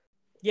 but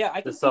Yeah,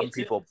 I can to see some it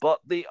too. people,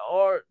 but they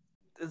are.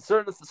 In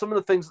certain some of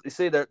the things that they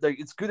say, they're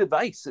it's good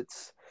advice.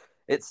 It's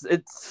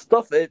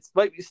stuff. It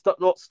might be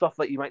not stuff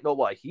that you might not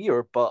want to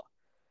hear, but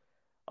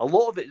a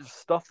lot of it is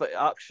stuff that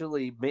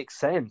actually makes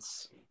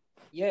sense.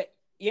 Yeah,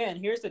 and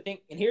here's the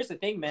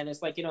thing, man.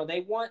 It's like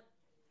they want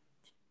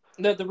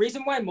the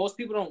reason why most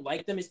people don't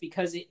like them is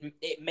because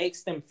it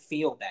makes them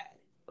feel bad.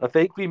 I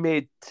think we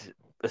made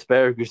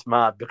Asparagus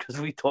mad because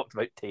we talked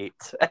about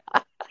Tate.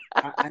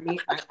 I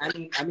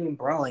mean,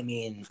 bro. I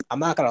mean, I'm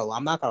not gonna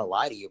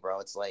lie to you, bro.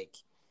 It's like,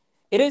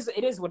 it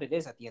is what it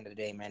is at the end of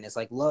the day, man. It's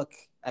like, look,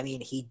 I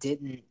mean, he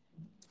didn't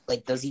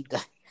like. Does he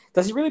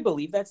really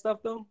believe that stuff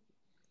though?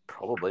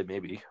 Probably,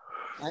 maybe.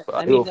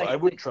 I mean, I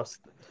wouldn't trust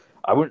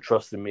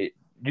the media.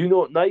 You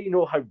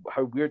know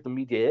how weird the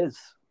media is.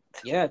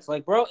 yeah, it's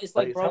like, bro. It's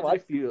like, It's bro. how I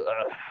feel.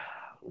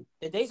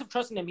 The days of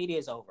trusting the media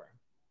is over.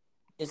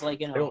 It's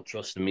like I don't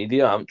trust the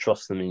media. I haven't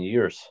trusted them in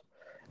years.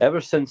 Ever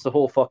since the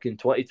whole fucking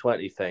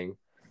 2020 thing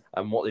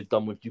and what they've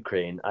done with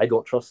Ukraine, I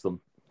don't trust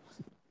them.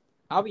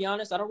 I'll be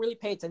honest. I don't really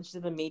pay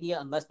attention to the media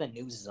unless the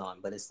news is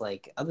on. But it's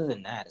like, other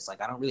than that, it's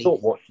like I don't really.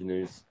 Don't watch the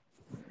news.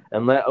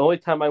 And the only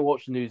time I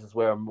watch the news is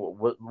where I'm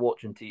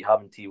watching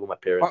having tea with my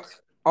parents.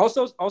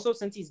 Also,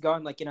 since he's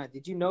gone, like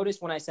did you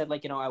notice when I said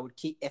like I would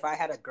keep if I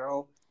had a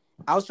girl?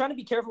 I was trying to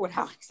be careful with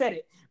how I said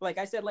it. Like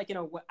I said, like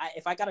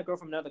if I got a girl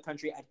from another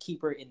country, I'd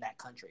keep her in that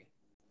country,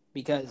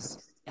 because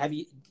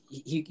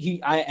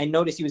I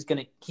noticed he was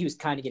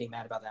kind of getting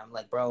mad about that. I'm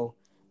like, bro,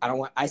 I don't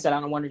want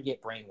her to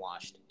get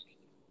brainwashed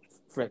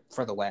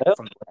for the West.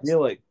 From the West. I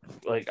feel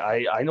like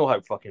I know how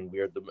fucking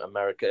weird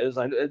America is.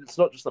 It's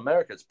not just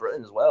America; it's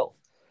Britain as well.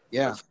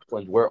 Yeah, It's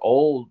Scotland, where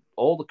all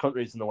the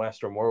countries in the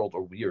Western world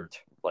are weird.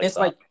 it's that.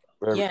 like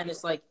Where- yeah, and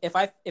it's like if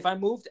I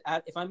moved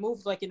like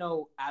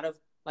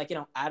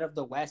out of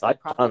the West, I'd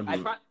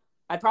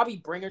I'd probably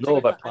bring her know to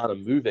if I the plan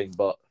on moving,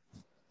 but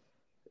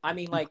I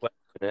mean, like,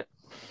 it.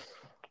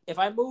 if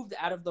I moved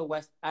out of the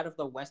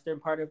western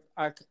part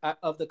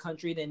of the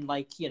country, then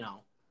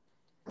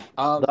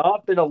There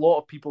have been a lot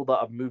of people that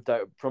have moved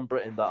out from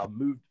Britain that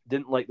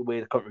didn't like the way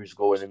the country was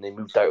going, and they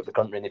moved out of the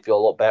country and they feel a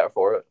lot better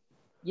for it.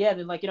 yeah,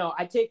 then like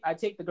I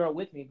take the girl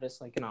with me, but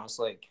it's like it's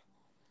like,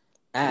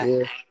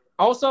 Yeah.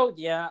 Also,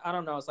 yeah, I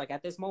don't know. It's like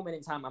at this moment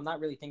in time, I'm not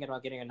really thinking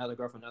about getting another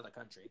girl from another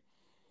country.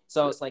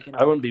 So it's like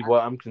I wouldn't be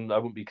I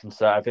wouldn't be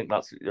concerned. I think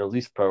that's your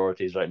least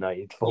priorities right now.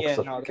 You'd focus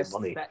on making that's,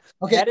 money.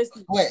 Okay. That is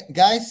Wait,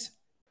 guys.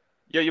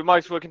 Yeah, your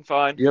mic's working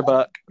fine. You're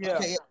back. yeah.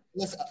 Okay,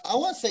 listen, I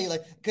want to say,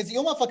 like, because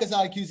you motherfuckers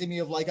are accusing me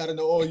of, like, I don't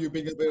know, oh, you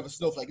being a bit of a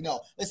snowflake. No,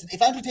 listen, if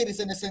Andrew Tate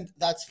is innocent,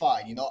 that's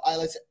fine.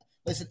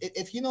 Listen,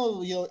 if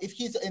if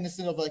he's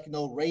innocent of, like,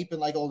 rape and,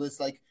 like, all this,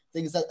 like,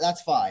 things,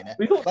 that's fine.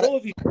 We don't But- know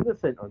if he's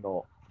innocent or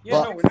not. Yeah,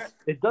 But- no, we're not.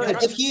 It does. Yeah,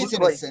 But if he is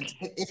look like- innocent,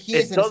 if he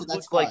it is does innocent,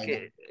 that's look like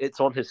fine. it's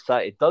on his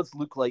side. It does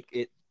look like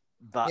it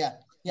that Yeah,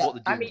 yeah.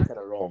 what they're doing is kind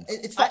of wrong.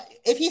 It's fine.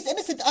 If he's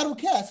innocent, I don't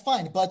care. That's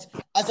fine. But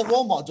as a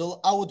role model,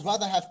 I would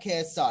rather have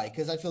KSI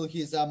because I feel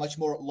he's a much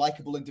more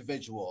likable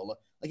individual.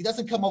 Like he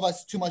doesn't come off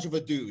as too much of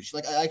a douche.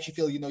 Like I actually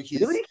feel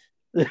he's. Really?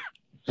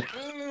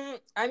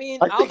 I mean,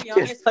 I I'll think be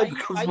honest. KSI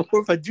becomes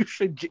more of a douche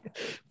than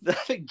I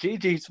think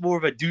JJ's more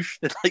of a douche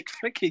than like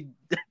freaking.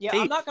 Yeah,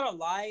 Tate. I'm not gonna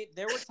lie.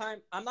 There were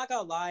times. I'm not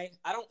gonna lie.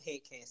 I don't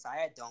hate KSI.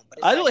 I don't. But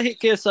it's I don't like- hate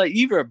KSI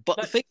either, but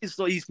the But- thing is,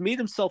 though, he's made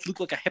himself look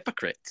like a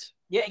hypocrite.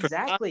 Yeah, For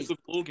exactly. fans of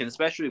Logan,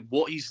 especially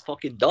what he's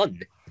fucking done.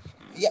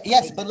 Yeah,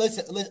 yes, but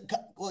listen.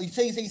 Well, you're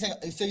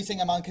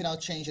saying a man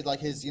cannot change it like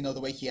his, the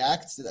way he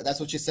acts. That's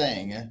what you're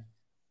saying.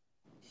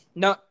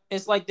 No,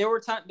 it's like there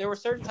were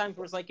certain times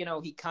where it's like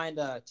he kind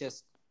of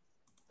just.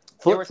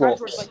 There were times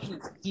where it's like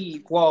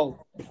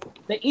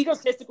the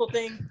egotistical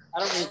thing. I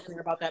don't really care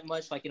about that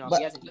much. Like But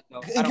he has an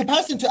ego. In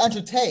comparison to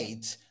Andrew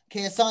Tate,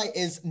 KSI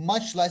is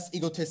much less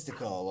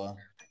egotistical.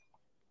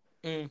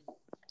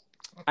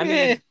 I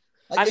mean,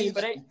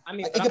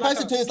 in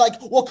comparison to his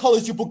what color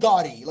is your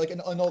Bugatti? Like,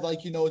 and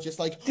all just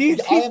like He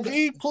I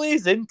am.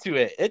 plays into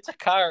it. It's a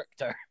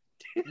character.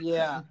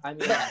 yeah, I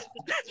mean,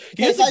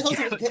 KSI is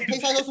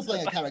also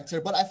playing a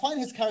character, but I find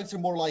his character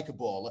more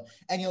likable,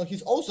 and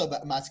he's also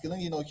masculine.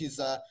 He's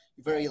a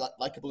very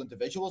likable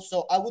individual.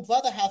 So I would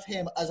rather have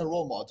him as a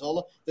role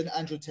model than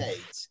Andrew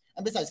Tate.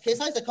 And besides, KSI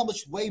has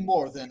accomplished way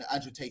more than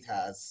Andrew Tate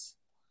has.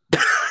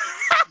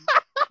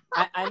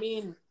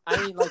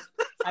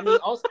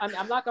 also,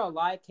 I'm not gonna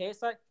lie.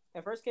 KSI,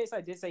 at first,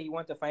 KSI did say he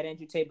wanted to fight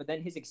Andrew Tate, but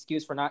then his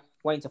excuse for not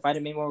wanting to fight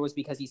him anymore was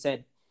because he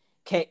said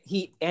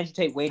Andrew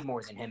Tate weighed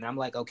more than him. And I'm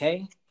like,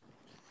 okay.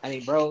 I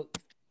mean, bro,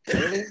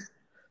 really?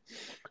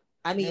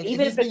 I mean,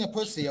 even he's if being a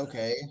pussy,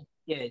 okay.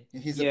 yeah,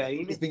 He's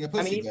even, being a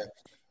pussy. even-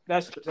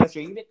 that's true.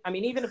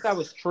 Even if that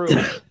was true,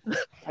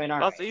 I mean, all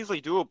That's right.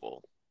 easily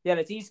doable. Yeah,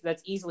 that's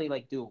easily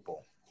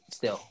doable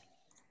still.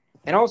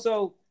 And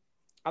also,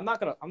 I'm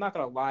not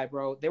gonna lie,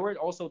 bro. There were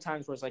also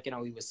times where it's like,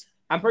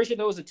 I'm pretty sure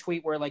there was a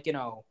tweet where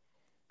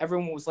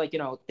everyone was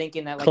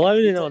thinking that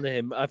Clowning on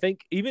him. I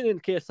think even in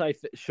KSI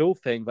show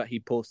thing that he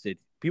posted,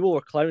 people were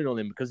clowning on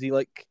him because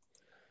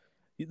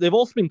they've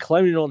also been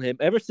clowning on him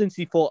ever since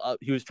he fought.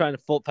 He was trying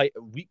to fight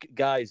weak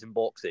guys in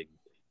boxing.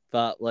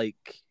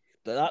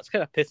 That's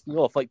kind of pissed me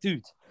off. Like,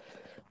 dude,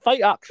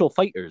 fight actual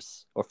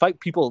fighters or fight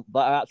people that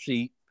are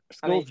actually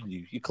skilled than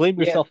you. You claim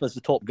yourself as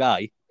the top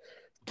guy.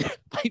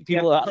 Fight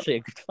people that are actually a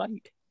good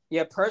fight.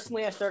 Yeah,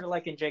 personally, I started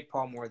liking Jake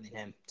Paul more than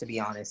him, to be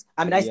honest.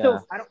 I mean,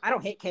 I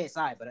don't hate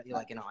KSI, but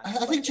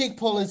I think Jake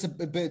Paul is a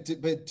bit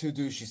too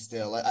douchey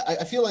still.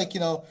 I feel like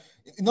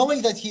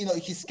knowing that he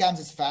scams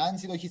his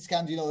fans. He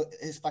scammed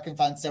his fucking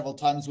fans several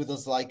times with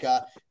those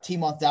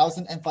Team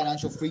 1000 and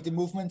financial freedom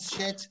movement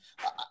shit.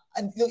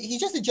 And he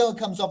just in general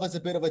comes off as a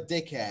bit of a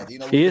dickhead.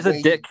 He is a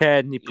dickhead,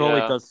 and he probably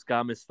Yeah. does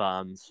scam his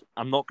fans.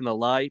 I'm not gonna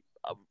lie.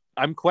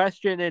 I'm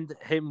questioning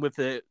him with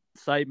the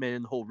Sidemen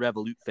and the whole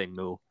Revolut thing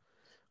though,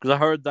 because I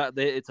heard that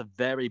it's a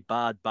very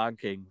bad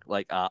banking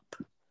app,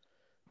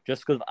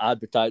 just because of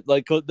advertise.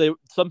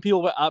 Some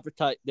people were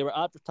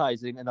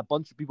advertising, and a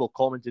bunch of people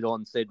commented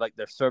on and said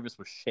their service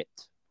was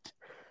shit.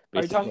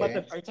 Are you talking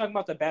basically.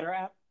 about the Better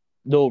app?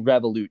 No,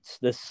 Revolut,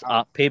 this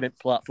app payment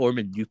platform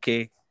in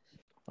UK.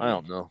 I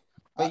don't know.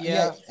 But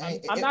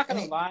I'm not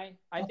gonna lie.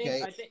 I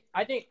okay.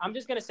 think I'm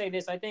just gonna say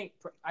this. I think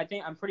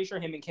I'm pretty sure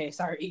him and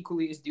KSI are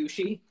equally as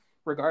douchey,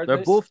 regardless.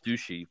 They're both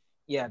douchey.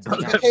 Yeah. To be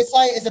honest.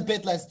 KSI is a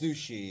bit less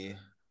douchey.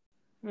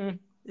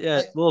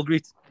 Yeah, we'll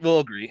agree. We'll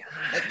agree.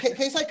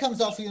 KSI comes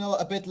off,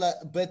 a bit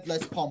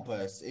less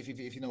pompous, if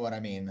you know what I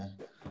mean.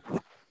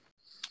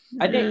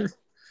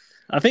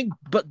 I think,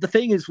 but the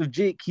thing is with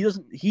Jake,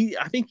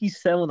 I think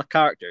he's selling a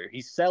character.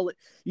 He's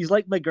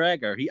like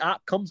McGregor. He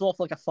comes off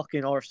like a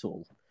fucking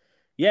arsehole.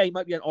 Yeah, he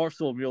might be an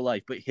arsehole in real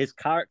life, but his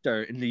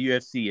character in the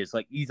UFC is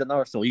he's an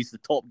arsehole. He's the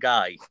top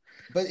guy.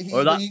 But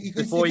you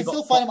can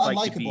still find him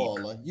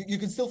unlikable. You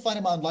can still find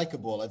him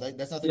unlikable.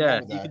 There's nothing wrong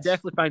with that. You can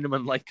definitely find him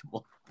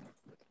unlikable.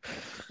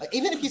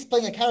 Even if he's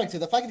playing a character,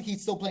 the fact that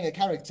he's still playing a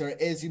character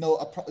is, being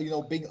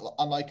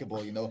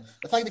unlikable.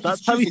 The fact that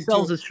That's how he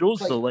sells his shows,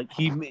 though.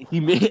 He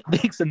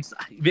makes him.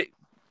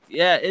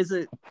 Yeah,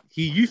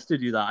 he used to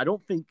do that.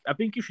 I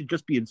think he should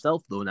just be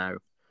himself though now.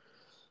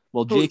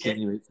 Well, Jake,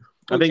 anyway.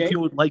 I think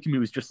people would like him. He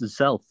was just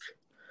himself.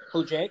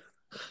 Who, Jake?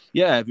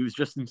 Yeah, if he was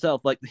just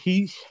himself.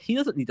 He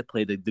doesn't need to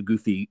play the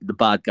goofy, the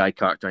bad guy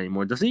character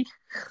anymore, does he?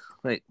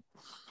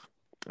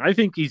 I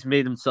think he's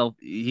made himself.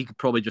 He could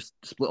probably just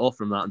split off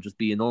from that and just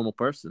be a normal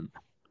person.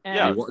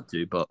 Yeah. If he wanted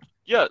to, but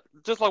Yeah,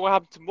 just like what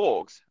happened to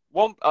Morgs.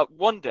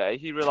 One day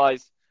he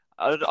realized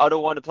I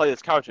don't want to play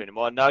this character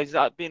anymore, and now he's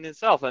being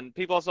himself, and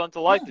people are starting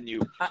to like the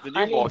new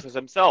Morgs as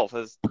himself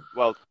as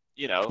well.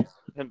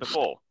 Him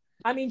before.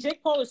 I mean,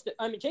 Jake Paul is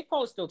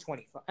still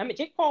 25. I mean,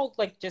 Jake Paul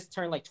just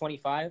turned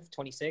 25,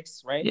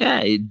 26, right?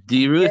 yeah, do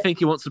you really think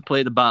he wants to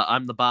play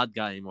I'm the bad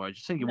guy anymore? I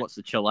just think he wants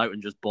to chill out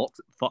and just punch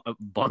a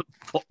bunch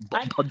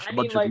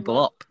of people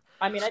up.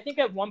 I mean, I think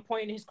at one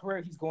point in his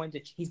career he's going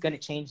to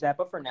change that,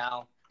 but for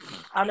now,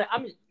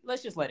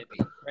 let's just let it be,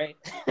 right?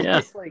 Yeah.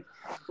 It's like,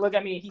 look,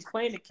 I mean, he's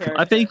playing the character.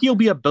 I think he'll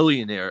be a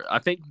billionaire. I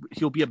think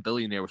he'll be a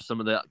billionaire with some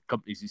of the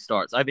companies he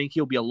starts. I think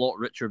he'll be a lot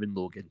richer than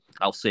Logan.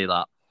 I'll say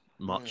that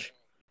much.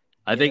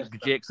 I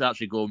think Jake's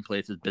actually going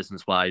places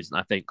business-wise, and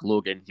I think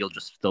Logan, he'll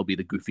just still be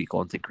the goofy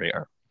content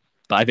creator.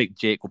 But I think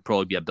Jake will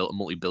probably be a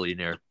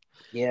multi-billionaire.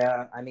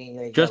 Yeah, I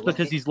mean, Just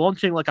because he's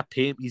launching like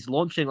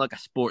a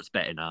sports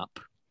betting app.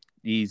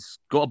 He's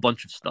got a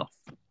bunch of stuff.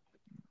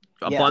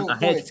 A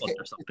hedge fund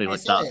or something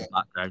like that in the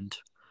background.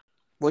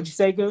 What'd you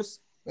say, Goose?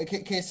 Wait,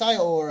 KSI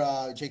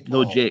or Jake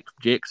Paul? No, Jake.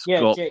 Jake's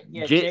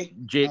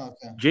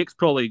Jake.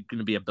 probably going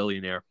to be a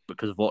billionaire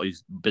because of what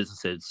his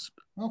business is.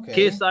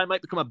 Okay. KSI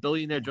might become a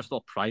billionaire just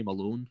off Prime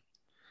alone.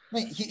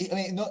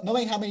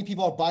 Knowing how many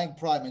people are buying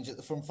Prime and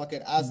just from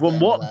fucking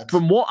Asda.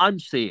 From what I'm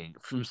seeing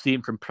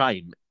from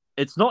Prime,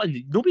 it's not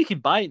nobody can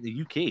buy it in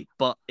the UK,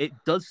 but it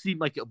does seem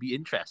like it'll be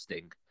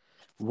interesting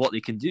what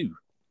they can do.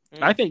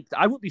 I think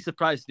I wouldn't be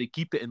surprised if they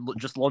keep it and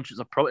just launch it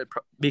as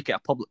make it a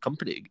public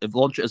company. If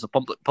launch it as a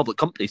public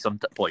company some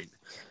point,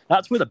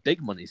 that's where the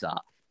big money's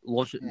at.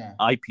 Launch it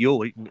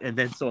IPO and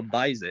then someone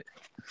buys it.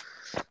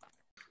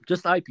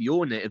 Just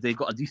IPOing it, if they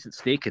got a decent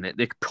stake in it,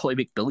 they could probably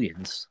make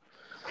billions.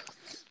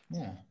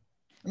 Yeah.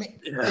 I mean,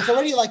 it's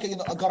already like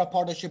got a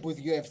partnership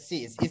with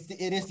UFC.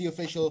 It is the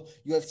official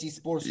UFC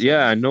sports.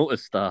 Yeah, I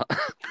noticed that.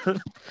 And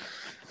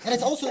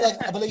it's also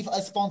like I believe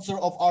a sponsor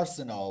of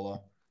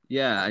Arsenal.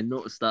 Yeah, I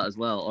noticed that as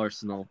well.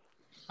 Arsenal.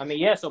 I mean,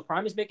 yeah. So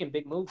Prime is making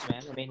big moves,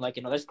 man. I mean, like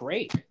that's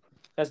great.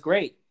 That's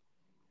great.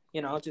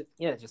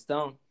 Just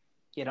don't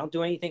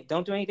do anything.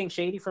 Don't do anything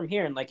shady from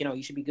here, and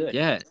you should be good.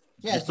 Yeah.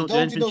 So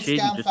don't do those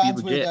scam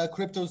fans with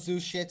Crypto Zoo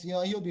shit.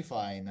 He'll be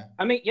fine.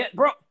 I mean, yeah,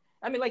 bro.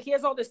 I mean, he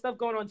has all this stuff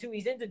going on too.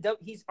 He's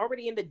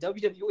already in the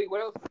WWE.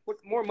 What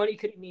more money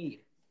could he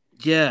need?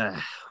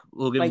 Yeah,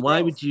 Logan.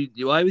 Why would you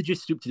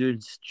stoop to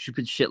doing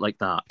stupid shit like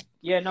that?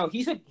 Yeah, no,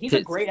 he's a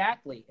great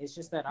athlete. It's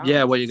just that.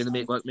 You're gonna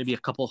make maybe a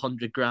couple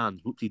 $100,000,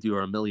 whoop-de-doo,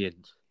 or $1 million.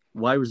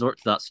 Why resort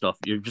to that stuff?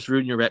 You're just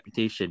ruining your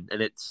reputation,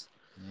 and it's.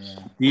 Yeah.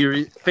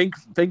 You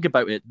think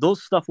about it.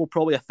 Those stuff will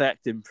probably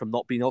affect him from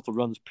not being able to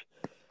run.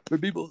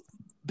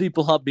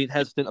 People have been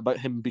hesitant about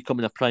him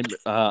becoming a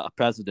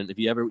president. If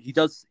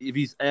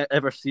he's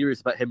ever serious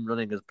about him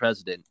running as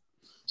president.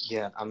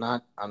 Yeah, I'm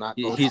not.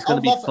 He's going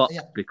to be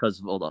fucked because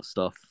of all that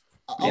stuff.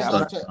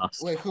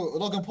 Wait, who?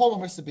 Logan Paul or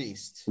Mr.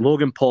 Beast?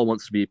 Logan Paul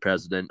wants to be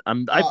president.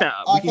 We can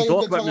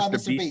talk about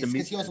Mr. Beast and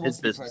he also wants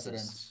to be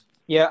president.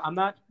 Yeah, I'm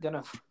not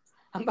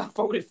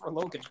voting for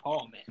Logan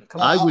Paul, man.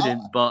 I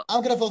wouldn't, but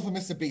I'm gonna vote for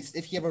Mr. Beast.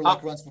 If he ever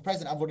runs for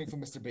president, I'm voting for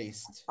Mr.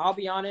 Beast. I'll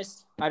be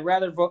honest. I'd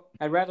rather vote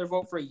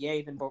for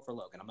Ye than vote for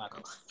Logan. I'm not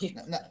gonna lie.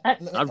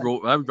 I'd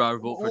rather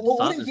vote for.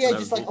 Wouldn't Ye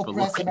just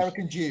oppress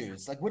American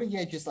Jews? Wouldn't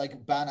Ye just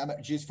ban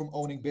Jews from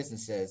owning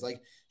businesses?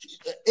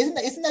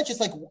 Isn't that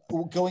just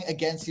going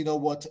against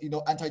what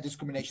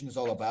anti-discrimination is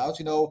all about?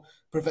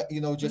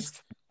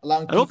 Just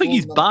allowing. I don't think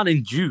he's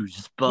banning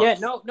Jews, but yeah,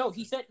 no.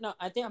 He said no.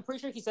 I'm pretty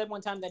sure he said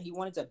one time that he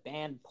wanted to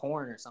ban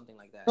porn or something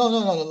like that. No.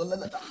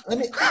 I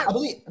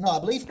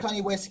believe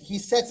Kanye West. He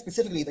said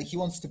specifically that he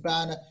wants to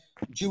ban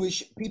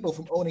Jewish people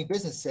from owning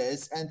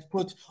businesses and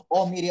put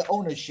all media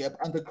ownership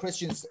under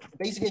Christians.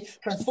 Basically,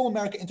 transform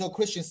America into a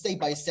Christian state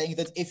by saying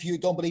that if you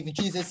don't believe in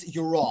Jesus,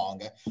 you're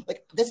wrong.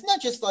 That's not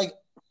just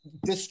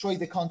destroy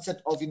the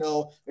concept of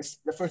the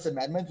First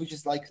Amendment, which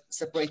is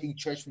separating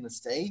church from the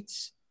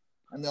state.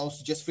 And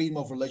also just freedom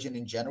of religion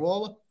in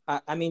general.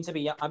 I mean, to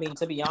be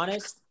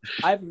honest,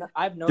 I've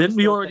noticed. Didn't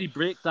we already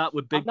break that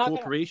with big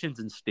corporations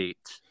and state?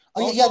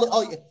 Look at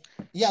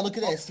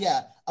this.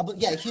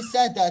 He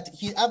said that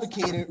he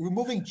advocated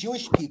removing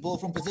Jewish people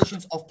from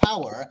positions of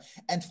power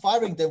and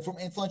firing them from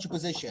influential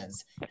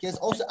positions. He has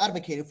also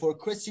advocated for a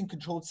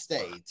Christian-controlled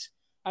state.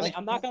 I mean,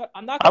 I'm not gonna.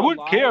 I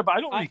wouldn't care, but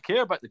I don't really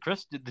care about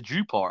the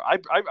Jew part.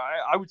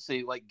 I would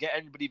say get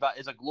anybody that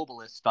is a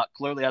globalist that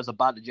clearly has a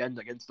bad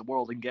agenda against the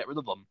world and get rid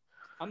of them.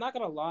 I'm not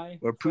gonna lie.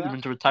 Or put them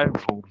into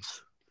retirement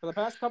homes. For the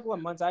past couple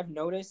of months, I've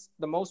noticed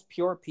the most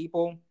pure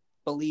people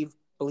believe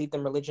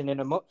in religion and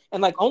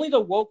only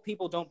the woke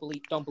people don't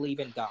believe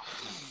in God.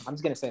 I'm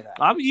just gonna say that.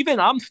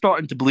 I'm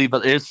starting to believe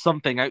that there's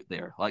something out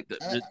there,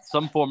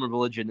 some form of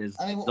religion is.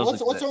 I mean,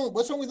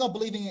 what's wrong with not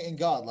believing in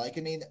God?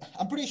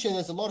 I'm pretty sure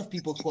there's a lot of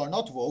people who are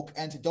not woke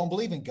and don't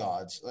believe in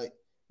God.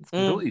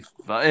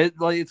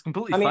 It's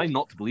completely fine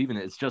not to believe in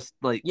it. It's just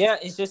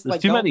it's just there's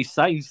too many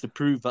signs to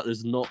prove that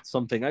there's not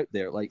something out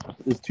there.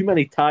 There's too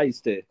many ties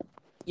to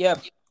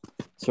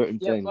certain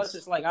things. Plus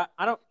it's I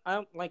don't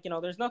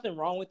there's nothing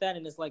wrong with that.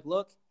 And it's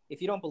look,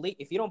 if you don't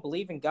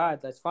believe in God,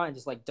 that's fine.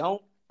 Just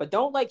don't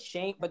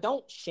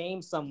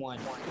shame someone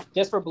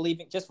just for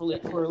believing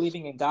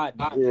in God.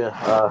 Let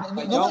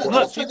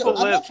people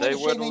live. They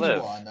would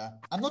live.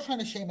 I'm not trying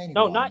to shame anyone.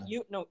 No, not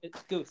you. No,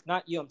 it's Goose,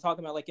 not you. I'm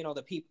talking about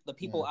the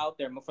people out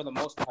there for the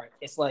most part.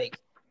 It's I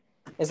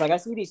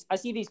see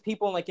these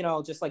people making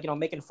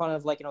fun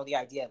of the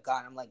idea of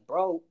God. I'm like,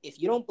 bro,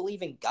 if you don't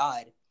believe in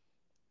God,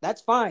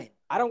 that's fine.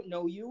 I don't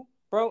know you,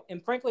 bro.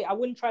 And frankly, I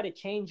wouldn't try to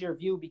change your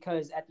view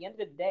because at the end of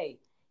the day,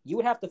 you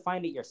would have to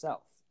find it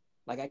yourself.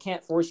 Like I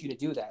can't force you to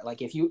do that.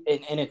 Like if you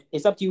and if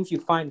it's up to you if you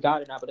find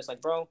God or not. But it's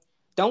like, bro,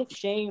 don't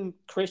shame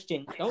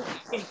Christians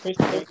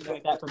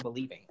like that from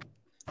believing.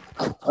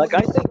 Like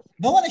I think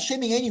no one is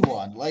shaming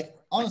anyone. Like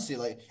honestly,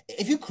 like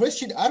if you're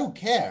Christian, I don't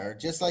care.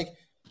 Just like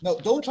no,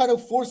 don't try to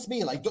force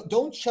me. Like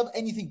don't shove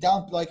anything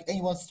down like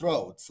anyone's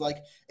throats. Like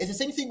it's the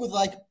same thing with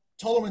like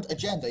tolerant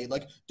agenda.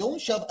 Like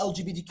don't shove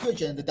LGBTQ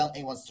agenda down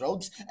anyone's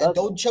throats, and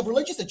don't shove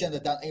religious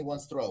agenda down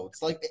anyone's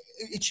throats. Like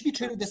it should be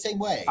treated the same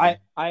way. I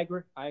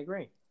agree.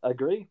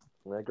 agree.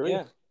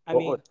 Yeah, I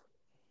mean,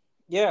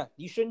 yeah,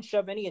 you shouldn't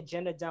shove any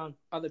agenda down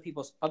other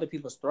people's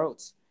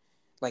throats,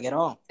 like at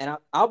all. And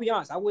I'll be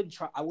honest, I wouldn't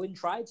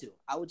try to.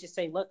 I would just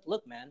say,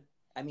 look, man.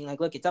 I mean, like,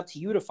 look, it's up to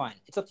you to find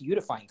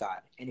God.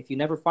 And if you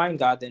never find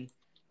God, then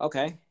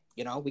okay,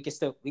 you know, we can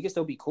still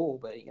be cool.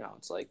 But you know,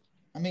 it's like,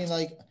 I mean,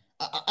 like,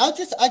 I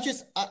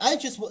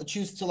just will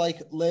choose to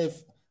like live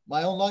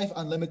my own life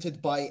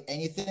unlimited by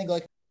anything.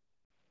 Like,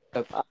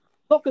 I'm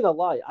not gonna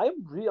lie,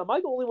 am I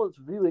the only one that's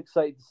really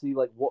excited to see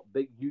like what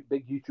big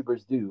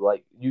YouTubers do,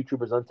 like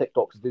YouTubers and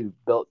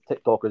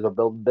TikTokers are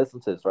building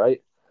businesses,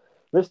 right?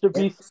 Mr.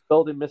 Beast is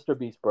building Mr.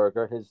 Beast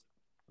Burger, his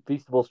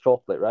Feastables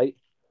chocolate, right?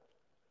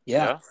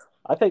 yeah.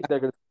 I think they're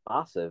going to be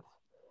massive.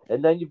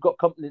 And then you've got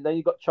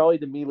Charlie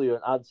D'Amelio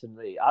and Addison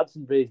Rae.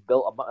 Addison Rae's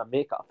built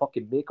a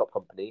fucking makeup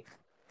company.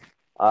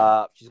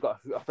 She's got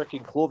a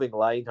freaking clothing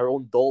line, her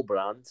own doll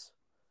brands.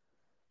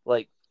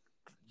 Like,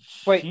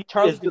 wait,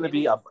 Charlie is going to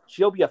be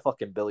she'll be a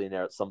fucking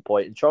billionaire at some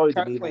point, and Charlie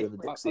D'Amelio and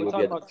the Dixie will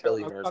be a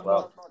billionaire as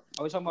well.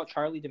 Are we talking about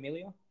Charlie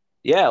D'Amelio?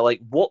 Yeah,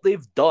 like what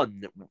they've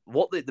done,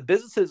 the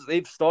businesses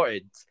they've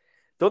started.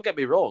 Don't get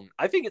me wrong.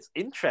 I think it's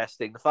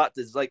interesting. The fact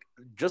is, like,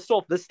 just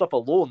off this stuff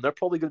alone, they're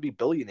probably going to be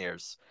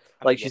billionaires.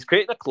 Like, she's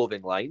creating a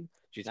clothing line.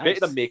 She's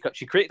created a makeup.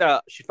 She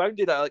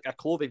founded a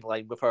clothing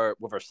line with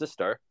her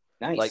sister.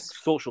 Nice. Like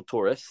Social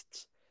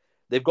Tourists.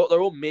 They've got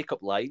their own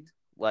makeup line,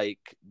 like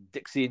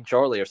Dixie and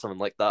Charlie or something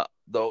like that.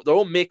 Their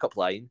own makeup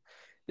line.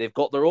 They've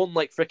got their own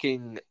like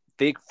freaking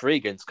big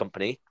fragrance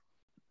company.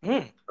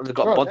 And they've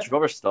got a bunch of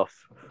other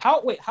stuff.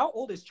 How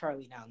old is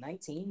Charlie now?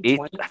 19,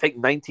 20? I think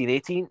 19,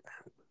 18.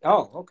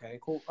 Oh, okay,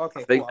 cool.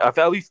 Okay, I think cool. I've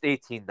at least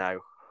 18 now.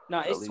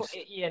 No, it's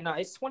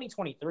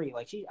 2023.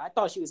 Like I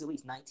thought she was at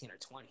least 19 or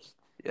 20.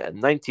 Yeah,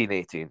 19,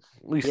 18.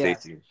 At least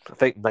 18. I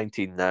think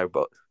 19 now,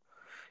 but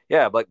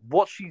yeah, like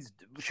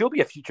she'll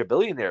be a future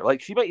billionaire.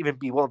 Like she might even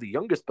be one of the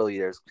youngest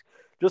billionaires.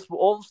 Just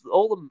all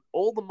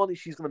the money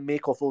she's gonna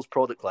make off those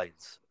product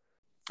lines.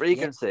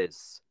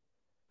 Fragrances.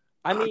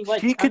 I mean,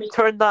 like she could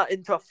turn that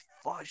into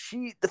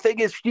the thing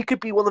is, she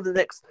could be one of the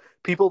next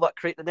people that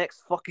create the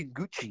next fucking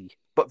Gucci,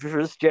 but for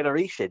this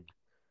generation,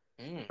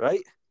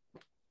 right?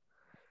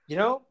 You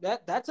know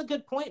that's a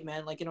good point,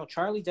 man. Like you know,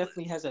 Charlie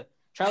definitely has a.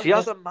 She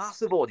has a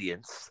massive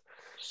audience.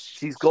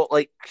 She's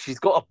building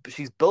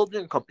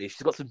a company.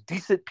 She's got some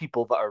decent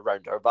people that are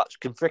around her that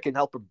can freaking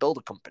help her build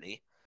a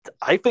company.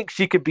 I think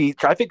she could be.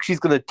 I think she's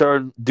going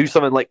to do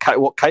something like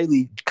what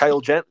Kylie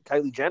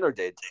Jenner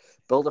did,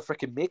 build a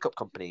freaking makeup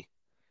company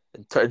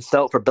and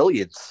sell it for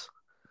billions.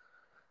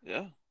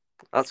 Yeah,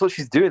 that's what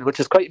she's doing, which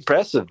is quite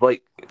impressive.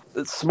 Like,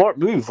 it's a smart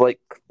move. Like,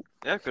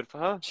 yeah, good for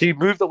her. She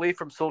moved away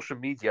from social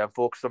media and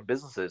focused on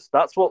businesses.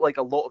 That's what like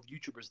a lot of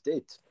YouTubers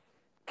did.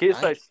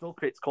 KSI still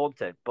creates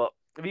content, but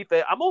to be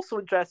fair, I'm also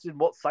interested in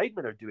what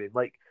Sidemen are doing.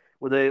 Like,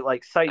 with they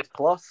like Sides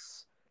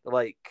Plus,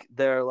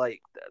 they're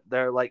like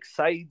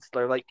Sides,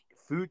 they're like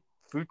food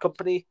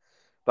company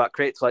that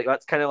creates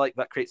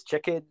that creates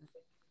chicken.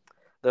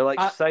 They're like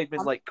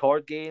Sidemen, like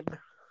card game.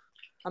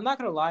 I'm not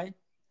gonna lie.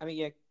 I mean,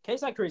 yeah,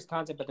 KSI creates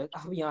content, but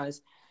I'll be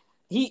honest.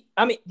 The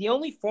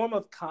only form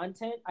of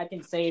content I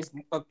can say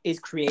is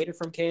created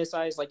from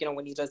KSI is like, you know,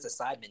 when he does the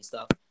Sidemen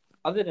stuff.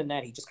 Other than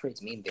that, he just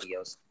creates meme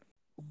videos.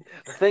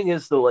 The thing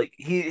is, though, like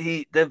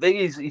he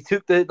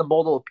took the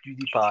model of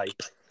PewDiePie,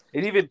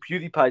 and even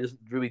PewDiePie doesn't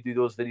really do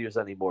those videos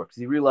anymore because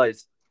he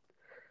realized,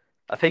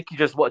 I think he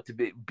just wanted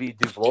to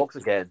do vlogs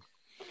again.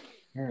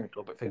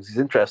 About things he's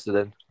interested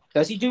in.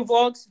 Does he do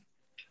vlogs?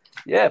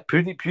 Yeah,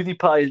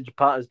 PewDiePie in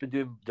Japan has been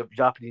doing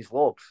Japanese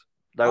vlogs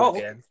now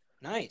again.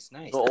 Nice.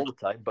 Not all the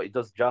time, but he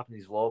does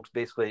Japanese vlogs,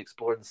 basically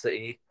exploring the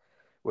city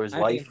with his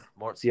wife,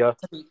 Marcia.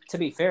 To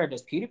be fair,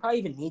 does PewDiePie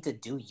even need to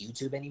do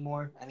YouTube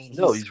anymore? I mean,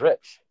 no, he's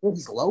rich.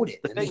 He's loaded.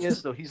 The thing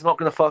is, though, he's not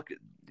going to fuck.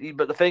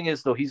 But the thing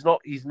is, though, he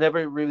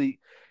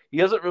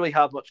doesn't really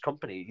have much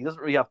company. He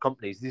doesn't really have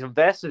companies. He's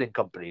invested in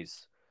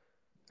companies,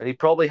 and he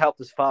probably helped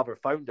his father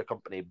found a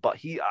company. But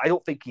I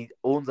don't think he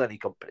owns any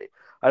company.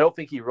 I don't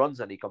think he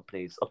runs any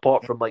companies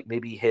apart from like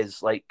maybe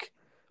his like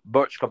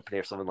merch company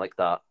or something like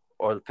that,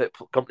 or the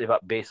company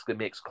that basically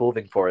makes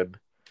clothing for him,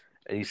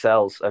 and he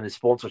sells and his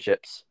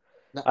sponsorships.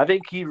 No. I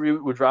think he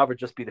would rather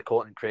just be the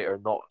content creator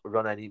and not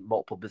run any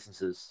multiple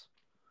businesses.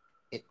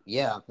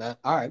 All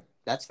right.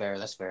 That's fair.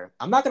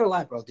 I'm not going to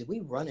lie, bro. Did we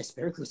run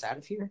Asparagus out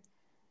of here?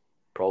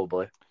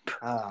 Probably.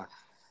 No,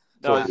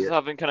 he's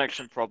having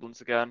connection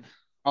problems again.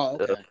 Oh,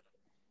 okay.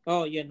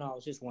 Oh, yeah, no, I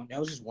was just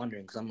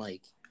wondering because I'm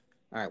like,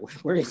 all right,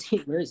 where is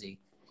he?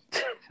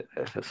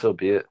 So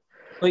be it.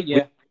 But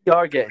yeah. We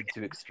are getting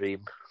too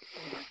extreme.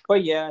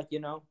 But yeah, you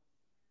know,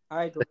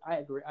 I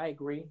agree.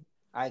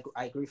 I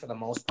agree for the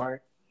most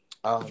part.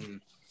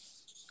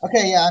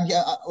 Okay, yeah,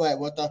 wait,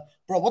 what the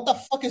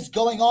fuck is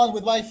going on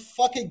with my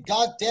fucking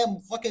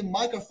goddamn fucking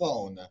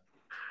microphone?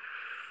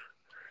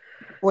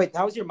 Wait,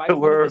 that was your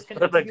microphone We're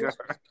disconnected you?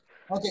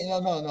 Okay,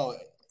 no.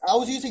 I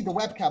was using the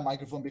webcam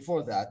microphone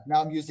before that.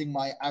 Now I'm using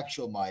my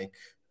actual mic.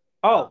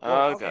 Oh,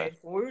 Okay. okay.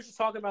 Well, we were just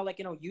talking about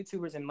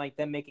YouTubers and like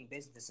them making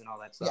business and all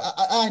that stuff. Yeah,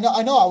 I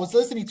know. I was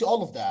listening to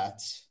all of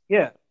that.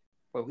 Yeah.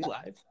 Wait, we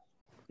live?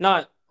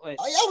 No. Wait.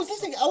 I was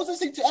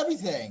listening to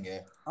everything.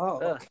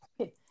 Oh.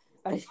 Okay.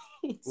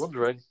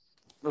 Wondering.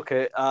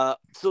 Okay.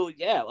 So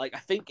yeah, like I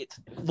think it's.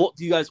 What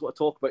do you guys want to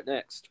talk about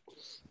next?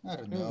 I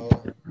don't know.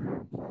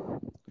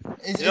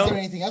 Is there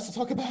anything else to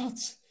talk about?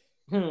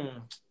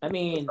 I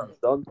mean,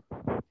 Done.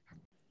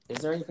 is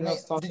there anything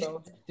else to talk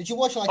about? Did you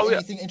watch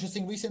anything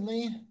interesting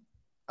recently?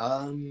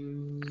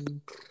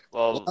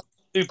 Well,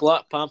 Do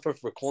Black Panther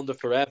for Wakanda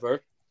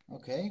Forever.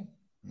 Okay,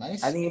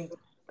 nice. I mean,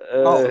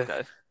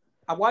 okay.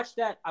 I watched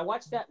that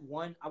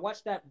one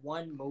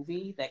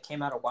movie that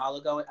came out a while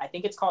ago. I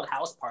think it's called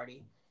House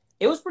Party.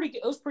 It was pretty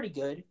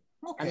good.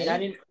 Okay. I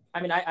didn't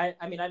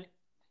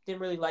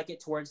really like it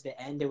towards the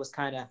end. It was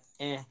kind of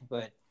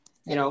but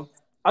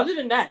other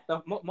than that,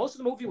 most of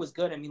the movie was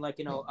good. I mean,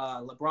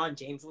 LeBron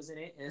James was in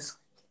it.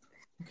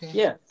 Okay.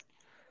 Yeah.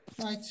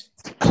 Right.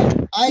 Do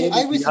you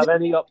I recently have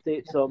any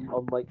updates on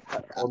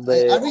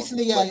the? I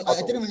recently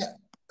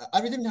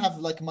I didn't have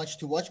much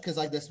to watch because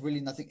there's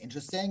really nothing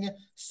interesting.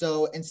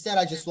 So instead,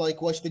 I just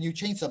watched the new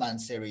Chainsaw Man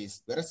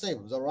series. Better say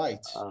it was all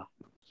right.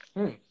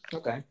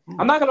 Okay.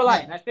 I'm not gonna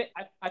lie.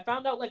 I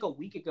found out a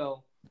week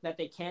ago that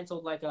they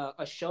canceled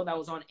a show that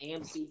was on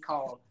AMC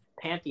called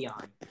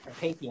Pantheon or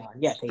Pantheon.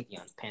 Yeah,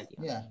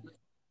 Pantheon. Yeah.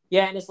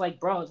 Yeah, and it's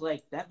bro,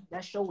 it's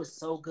that show was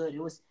so good.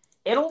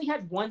 It only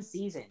had one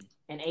season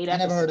and 8 episodes. I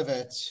never heard of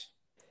it.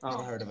 Oh.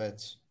 Never heard of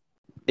it.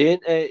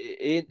 Ain't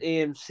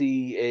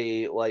AMC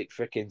a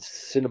freaking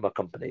cinema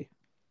company?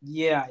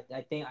 Yeah,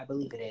 I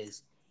believe it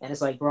is. And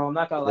it's bro, I'm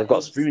not gonna lie. They've got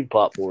a streaming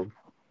platform.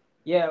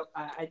 Yeah,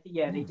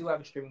 they do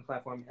have a streaming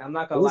platform. I'm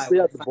not gonna Unless lie.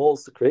 they had the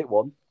balls to create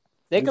one.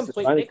 They trying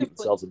to keep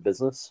themselves in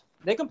business.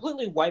 They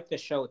completely wiped the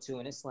show too,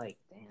 and it's damn.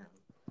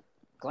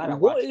 Glad I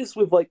What watched is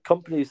with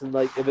companies and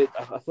if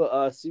I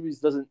thought a series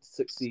doesn't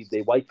succeed,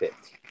 they wipe it.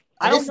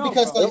 I don't know,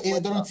 because bro. they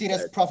don't see it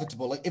as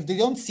profitable. If they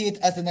don't see it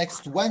as the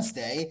next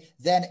Wednesday,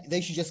 then they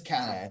should just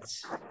can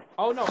it.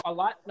 Oh no,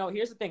 No,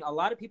 here's the thing. A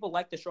lot of people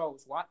like the show.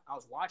 I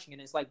was watching it.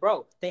 And it's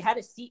bro, they had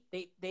a seat.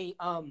 They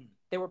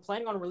were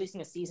planning on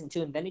releasing a season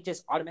 2, and then they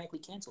just automatically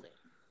canceled it.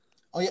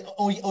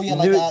 Oh yeah,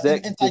 New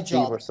Inside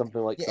Job or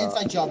something like that.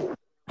 Inside Job.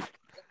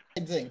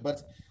 Same thing,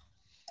 but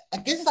I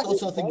guess it's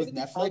also a thing with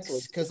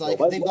Netflix because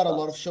they've got a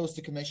lot of shows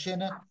to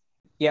commission.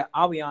 Yeah,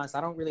 I'll be honest.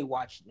 I don't really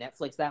watch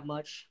Netflix that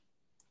much.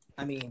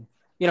 I mean,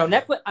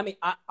 Netflix. I mean,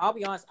 I'll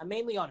be honest. I'm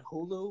mainly on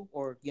Hulu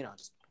or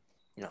just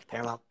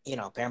Paramount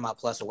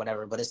Plus or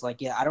whatever. But it's I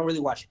don't really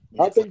watch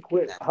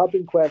Netflix. I've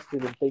been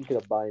questioning and thinking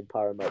of buying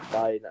Paramount,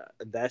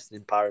 investing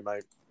in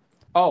Paramount.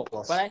 Oh,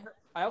 Plus. but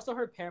I also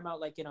heard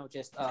Paramount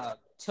just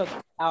took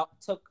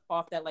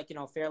off that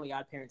Fairly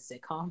Odd Parents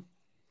sitcom.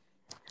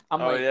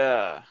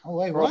 Yeah. Oh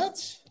wait,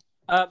 what?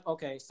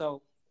 Okay,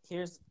 so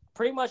here's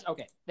pretty much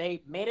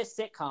they made a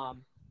sitcom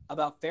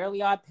about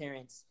Fairly Odd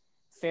Parents,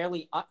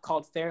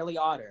 called Fairly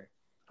Odder,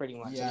 pretty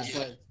much.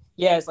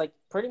 Yeah. It's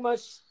pretty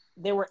much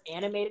they were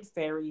animated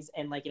fairies,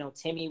 and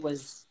Timmy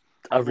was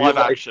a real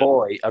life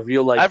boy. A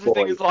real life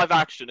Everything boy. is live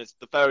action. It's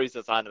the fairies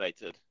that's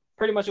animated.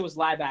 Pretty much it was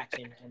live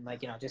action and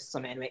just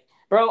some anime.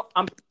 Bro,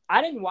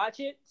 I didn't watch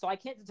it, so I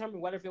can't determine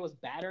whether if it was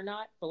bad or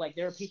not. But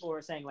there are people who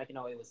are saying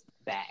it was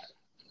bad.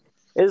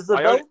 Is the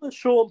Velma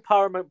show on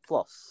Paramount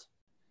Plus?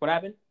 What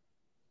happened?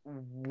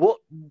 What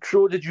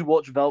show did you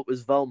watch?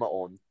 Was Velma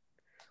on?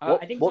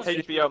 I think it's on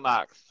HBO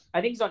Max. I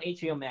think it's on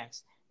HBO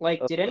Max.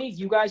 Did any of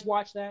you guys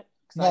watch that?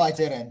 No, I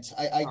didn't.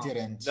 I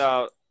didn't.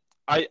 No,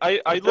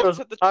 I looked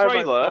at the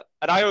trailer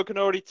and I can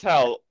already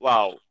tell.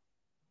 Wow,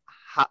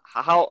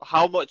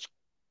 how much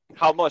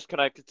can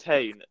I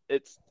contain?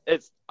 It's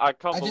I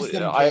can't believe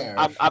it.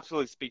 I'm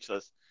absolutely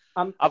speechless.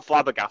 I'm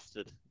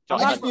flabbergasted.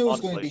 I just knew it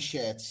was going to be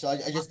shit, so I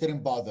just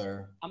didn't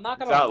bother. I'm not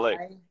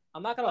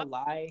gonna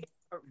lie.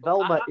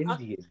 Velma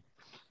Indian.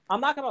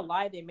 I'm not gonna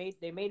lie. They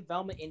made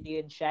Velma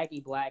Indian, Shaggy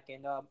Black,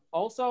 and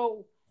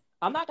also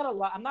I'm not gonna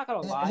lie.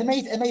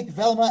 They made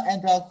Velma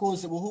and who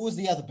was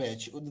the other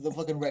bitch? The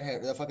fucking red hair,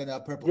 the fucking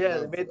purple. Yeah,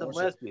 they made them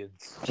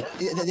lesbians.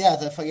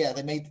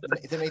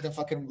 They made them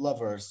fucking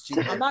lovers.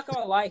 Jeez. I'm not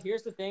gonna lie.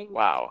 Here's the thing.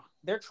 Wow.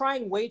 They're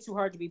trying way too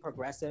hard to be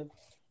progressive.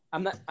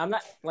 I'm not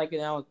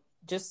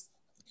just.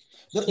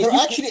 They're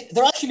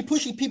actually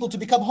pushing people to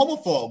become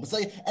homophobes,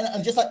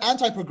 and just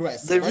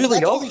anti-progressive. They really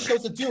that's are. all these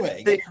shows are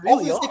doing. They all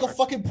really for the sake are. of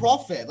fucking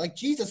profit.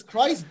 Jesus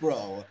Christ,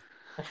 bro.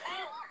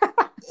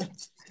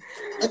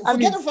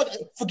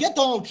 Forget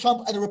Donald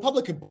Trump and the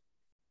Republican.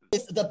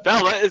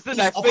 Velma is the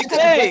next big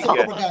thing.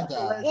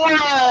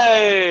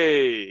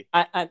 Why?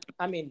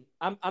 I mean,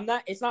 I'm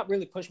not. It's not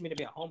really pushing me to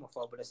be a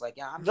homophobe, but it's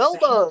I'm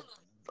Velma.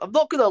 I'm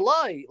not gonna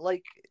lie.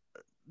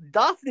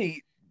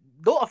 Daphne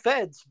no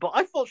offense, but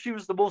I thought she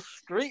was the most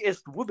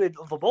straightest woman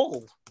of them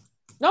all.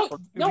 No, Or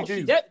no,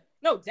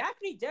 Scooby-Doo.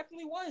 Daphne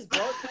definitely was,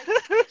 bro.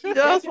 It's like, she Yeah,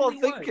 that's what I'm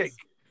definitely thinking.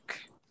 was.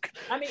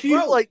 I mean, She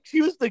bro,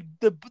 she was the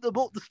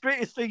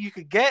straightest thing you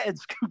could get in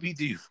Scooby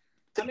Doo.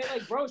 I mean,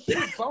 like, bro, she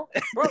was bro,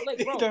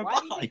 like, bro, Neither why am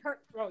do you I. think her,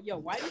 bro, yo,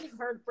 why do you think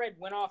her and Fred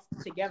went off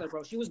together,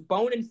 bro? She was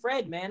boning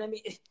Fred, man. I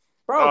mean, Oh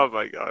bro,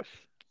 my gosh.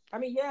 I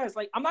mean, yeah, it's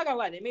like, I'm not gonna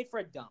lie, they made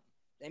Fred dumb.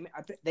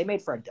 They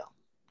made Fred dumb.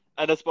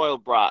 And a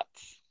spoiled brat.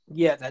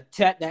 Yeah,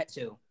 that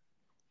too.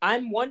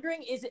 I'm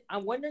wondering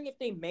if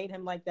they made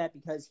him like that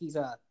because he's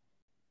a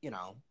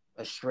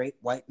straight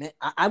white man.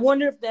 I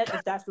wonder if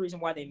that's the reason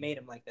why they made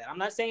him like that. I'm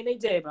not saying they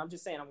did, but I'm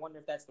just saying I wonder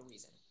if that's the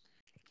reason.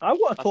 I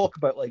want to talk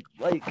about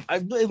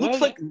it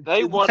looks like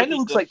They it want to kind of be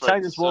looks like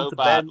different China's so want to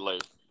bend.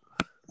 badly.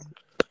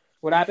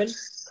 What happened?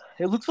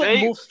 It looks like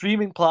They- most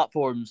streaming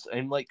platforms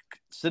and like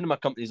cinema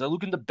companies are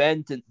looking to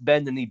bend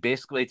the knee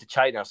basically to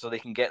China so they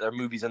can get their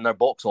movies in their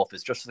box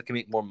office just so they can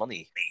make more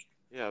money.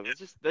 Yeah,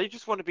 they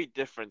just want to be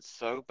different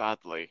so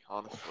badly,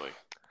 honestly.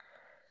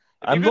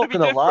 If I'm you're not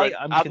gonna gonna be lie,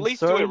 different, I'm at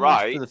least do concerned it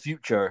right. for the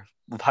future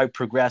with how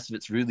progressive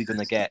it's really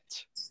gonna get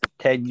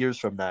 10 years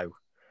from now.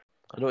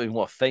 I don't even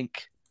want to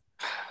think.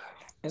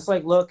 It's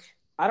like, look,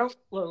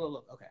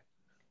 look. Okay,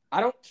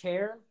 I don't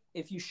care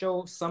if you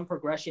show some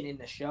progression in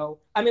the show.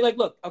 I mean, like,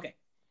 look, okay,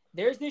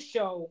 there's this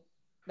show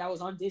that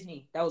was on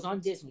Disney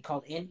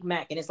called Andy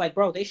Mac, and it's like,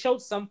 bro, they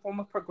showed some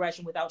form of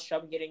progression without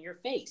shoving it in your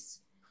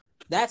face.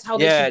 That's how.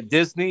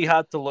 Disney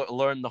had to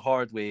learn the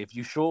hard way. If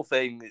you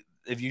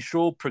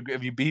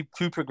be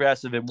too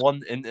progressive in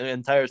an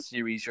entire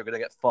series, you're gonna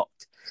get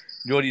fucked.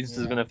 The audience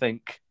is gonna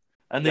think,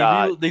 and they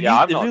I'm really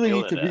not need to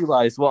feeling it.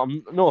 realize. Well,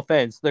 no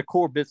offense, their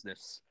core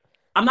business,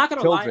 I'm not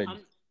gonna children lie.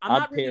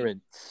 and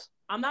parents.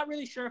 I'm not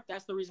really sure if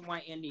that's the reason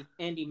why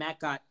Andy Mac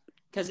got,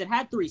 because it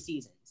had 3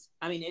 seasons.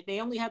 I mean, they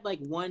only had like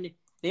one.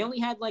 They only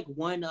had like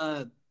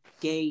one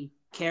gay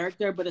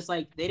character, but it's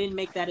like they didn't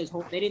make that his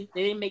whole. They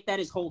didn't make that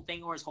his whole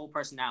thing or his whole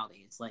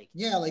personality. It's like,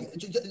 Yeah, like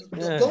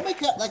don't make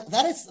that like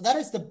that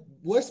is the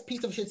worst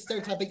piece of shit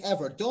stereotyping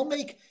ever. Don't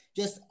make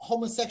just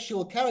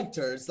homosexual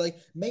characters like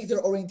make their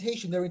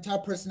orientation their entire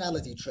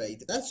personality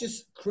trait. That's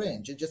just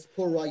cringe and just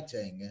poor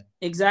writing.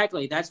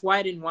 exactly. That's why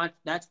I didn't want.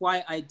 That's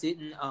why I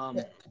didn't.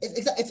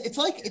 It's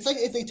like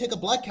if they took a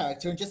black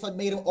character and just like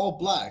made him all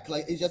black.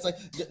 Like it's just like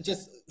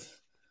just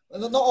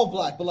not all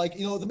black, but like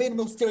they made him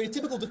a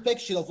stereotypical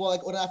depiction of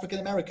what an African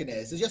American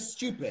is. It's just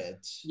stupid.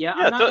 Yeah,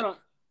 Yeah,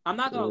 I'm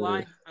not gonna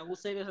lie. I will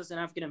say this as an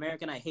African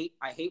American. I hate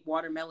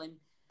watermelon,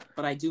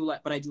 but I do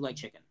like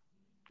chicken.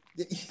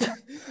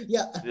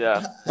 Yeah.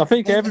 Yeah. I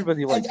think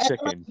everybody likes and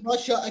chicken. in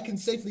Russia, I can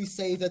safely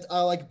say that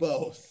I like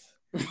both.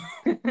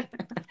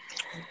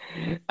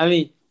 I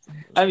mean,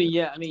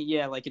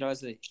 yeah, like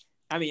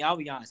I'll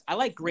be honest. I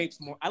like grapes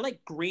more. I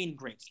like green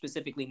grapes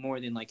specifically more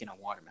than like a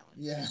watermelon.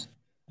 Yeah.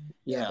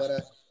 Yeah.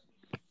 But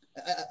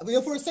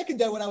for a second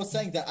there, when I was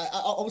saying that,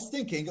 I was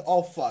thinking,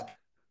 oh fuck,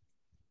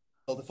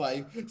 if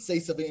I say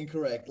something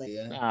incorrectly.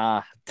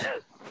 Yeah.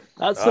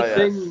 That's Oh, the yeah.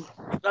 thing.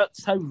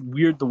 That's how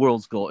weird the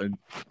world's gotten.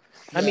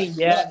 I mean,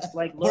 yeah,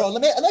 like, bro,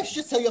 look, let me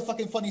just tell you a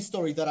fucking funny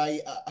story that I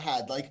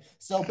had. Like,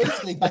 so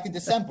basically, back in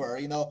December,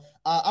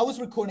 I was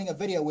recording a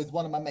video with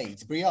one of my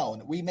mates,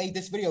 Brion. We made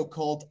this video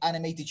called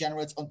Anime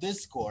Degenerates on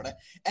Discord,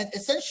 and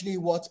essentially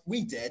what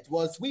we did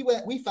was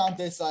we found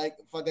this like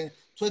fucking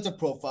Twitter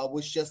profile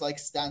which just like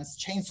stands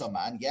Chainsaw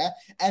Man, yeah,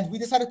 and we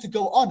decided to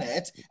go on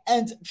it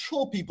and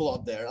troll people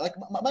on there. Like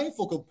my main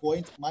focal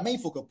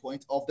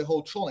point of the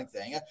whole trolling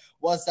thing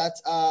was that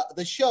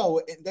the show,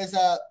 there's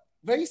a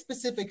very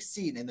specific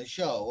scene in the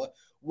show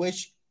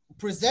which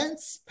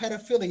presents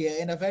pedophilia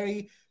in a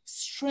very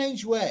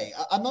strange way.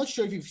 I'm not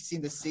sure if you've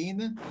seen the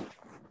scene.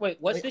 wait,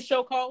 what's this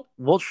show called?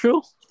 What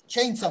show?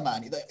 Chainsaw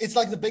Man. It's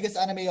like the biggest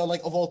anime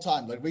of all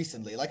time, like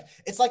recently. Like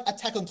it's like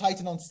Attack on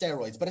Titan on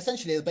steroids, but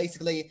essentially,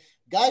 basically,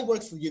 guy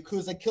works for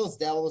Yakuza, kills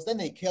devils, then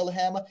they kill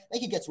him. Then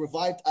he gets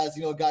revived as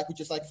a guy who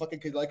just like fucking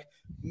could like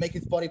make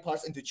his body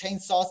parts into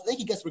chainsaws. Then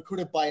he gets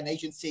recruited by an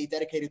agency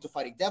dedicated to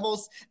fighting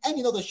devils, and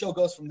the show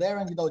goes from there,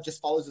 and just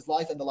follows his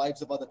life and the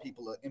lives of other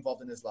people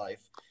involved in his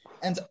life.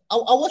 And I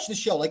watched the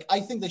show. Like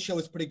I think the show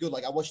is pretty good.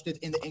 Like I watched it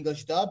in the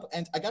English dub,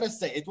 and I gotta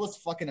say it was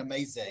fucking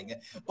amazing.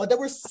 But there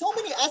were so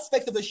many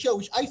aspects of the show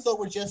which I thought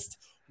were just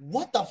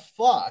what the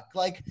fuck,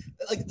 like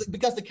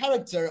because the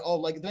character, or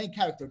like the main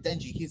character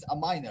Denji, he's a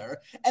minor,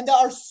 and there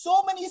are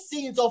so many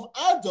scenes of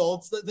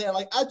adults that they're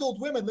like adult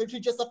women literally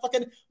just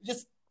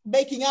just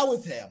making out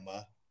with him,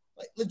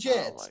 like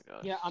legit. Oh my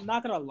god. Yeah, I'm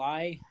not gonna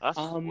lie. That's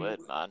weird,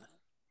 man.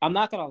 I'm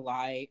not gonna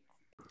lie.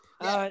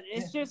 Yeah,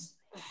 It's just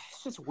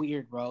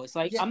weird, bro. It's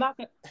like Yeah. I'm not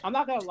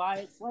gonna lie.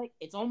 It's like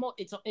it's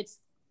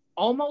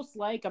almost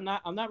like I'm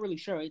not really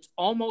sure. It's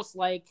almost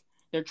like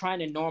they're trying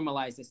to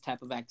normalize this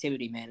type of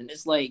activity, man. And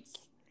it's like,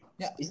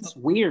 Yeah. it's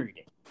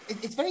weird.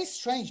 It's very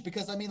strange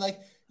because I mean, like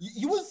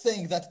you would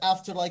think that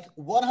after like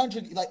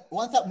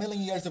 100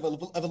 million years of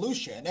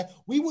evolution,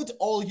 we would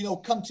all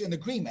come to an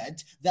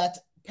agreement that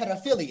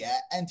pedophilia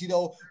and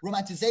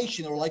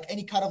romanticization or like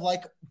any kind of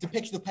like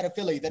depiction of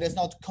pedophilia that is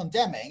not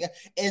condemning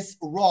is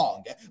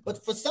wrong.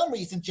 But for some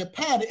reason,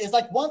 Japan is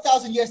like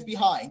 1,000 years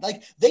behind.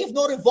 Like, they've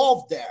not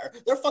evolved there.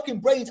 Their fucking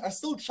brains are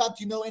still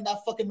trapped, in that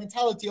fucking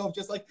mentality of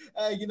just like,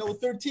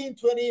 13,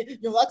 20,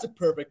 that's a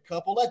perfect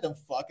couple. Let them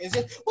fuck. Is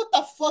it? What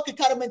the fuck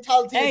kind of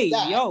mentality Hey, is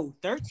that? yo,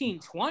 13,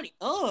 20.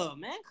 Oh,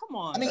 man, come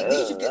on. I mean,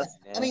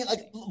 Yeah.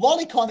 like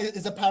lolicon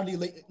is apparently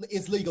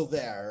is legal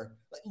there.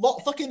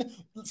 Like, fucking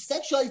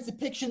sexualized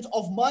depictions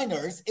of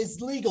minors is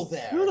legal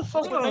there. Who the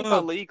fuck would make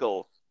that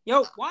legal?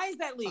 Yo, why is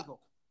that legal?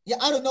 Yeah,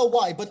 I don't know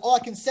why, but all I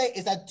can say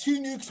is that 2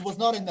 nukes was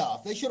not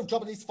enough. They should have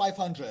dropped at least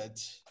 500.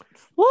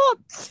 What?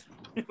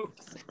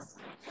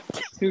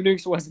 2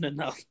 nukes wasn't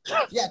enough.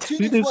 Yeah, 2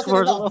 2 nukes nukes wasn't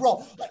weren't enough, enough.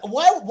 bro. Like,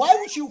 why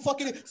would you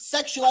fucking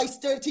sexualize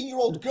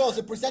 13-year-old girls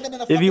and present them in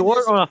a If fucking... you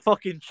weren't on a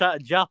fucking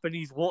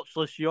Japanese watch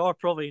list, you are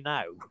probably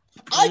now.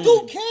 I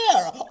don't care.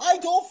 I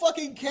don't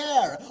fucking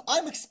care.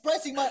 I'm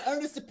expressing my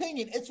earnest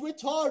opinion. It's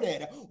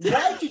retarded.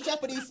 Why do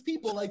Japanese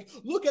people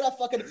look at a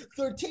fucking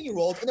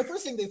 13-year-old and the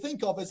first thing they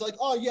think of is like,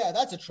 oh yeah,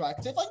 that's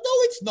attractive. Like, no,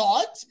 it's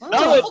not. No,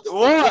 It's a it's fucking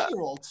what?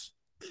 13-year-old.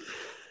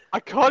 I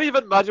can't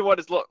even imagine what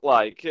it's looked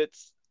like.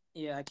 It's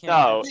Yeah, I can't.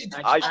 no, Dude,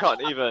 I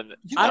can't even.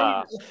 You I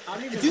know,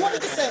 don't even do you want me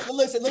to know say? that.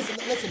 Listen,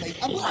 mate.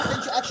 I'm going to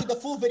send you actually the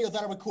full video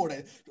that I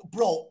recorded,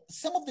 bro.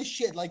 Some of the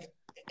shit,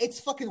 it's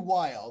fucking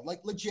wild,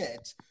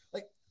 legit.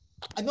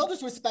 I know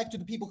there's respect to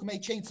the people who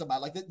made Chainsaw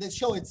Man. The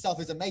show itself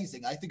is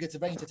amazing. I think it's a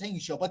very entertaining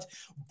show. But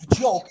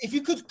joke, if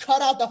you could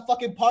cut out the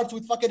fucking parts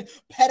with fucking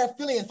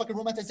pedophilia and fucking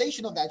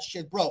romanticization of that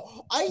shit, bro,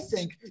 I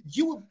think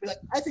you would.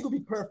 I think it would be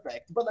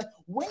perfect. But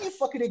when you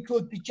fucking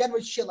include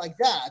degenerate shit like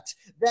that,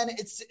 then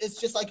it's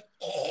just like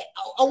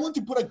I want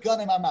to put a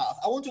gun in my mouth.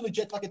 I want to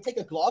legit fucking take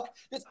a Glock,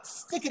 just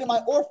stick it in my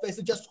orifice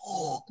and just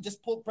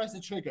press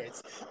the trigger.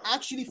 It's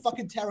actually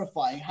fucking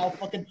terrifying how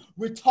fucking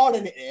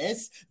retarded it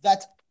is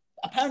that.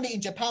 Apparently in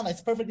Japan, it's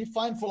perfectly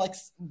fine for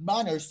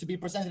minors to be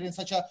presented in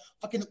such a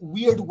fucking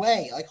weird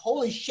way.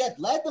 Holy shit,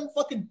 let them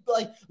fucking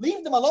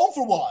leave them alone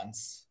for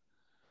once.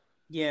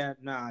 Yeah,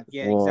 nah,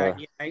 yeah, Whoa.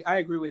 exactly. I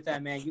agree with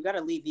that, man. You gotta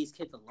leave these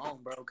kids alone,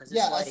 bro. Because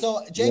Yeah.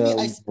 So Jamie,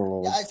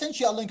 Yeah, I sent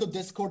you a link on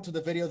Discord to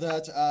the video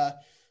that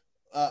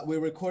we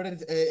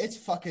recorded. It's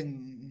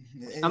fucking.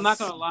 I'm not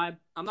gonna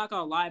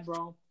lie,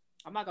 bro.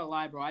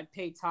 I'd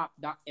pay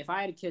if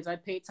I had kids,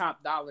 I'd pay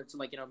top dollar to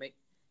make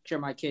sure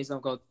my kids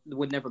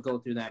would never go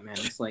through that, man.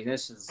 It's like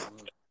this is,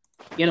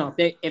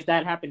 if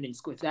that happened in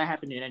school, if that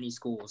happened in any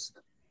schools,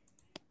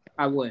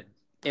 I would.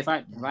 If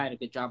I had a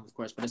good job, of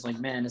course. But it's like,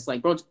 man, it's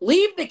like, bro,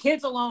 leave the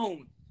kids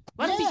alone.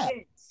 Let them Yeah. be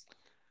kids.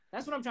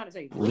 That's what I'm trying to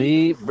say.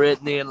 Leave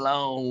Britney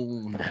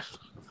alone.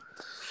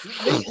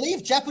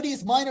 Leave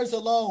Japanese minors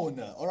alone,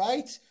 all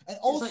right? And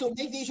also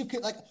make the age of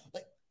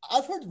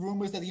I've heard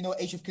rumors that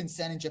age of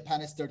consent in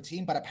Japan is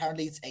 13, but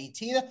apparently it's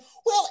 18.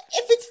 Well,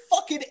 if it's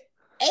fucking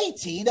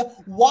 18,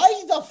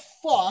 why the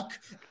fuck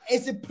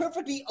is it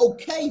perfectly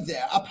okay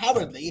there,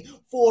 apparently,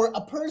 for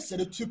a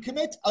person to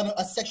commit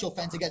a sexual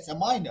offense against a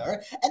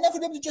minor and then for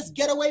them to just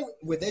get away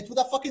with it with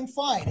a fucking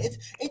fine?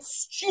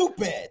 It's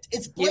stupid.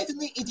 It's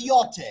blatantly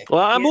idiotic.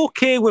 Well, I'm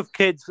okay with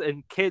kids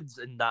and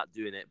not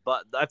doing it,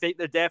 but I think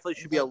there definitely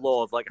should be a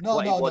law of a No.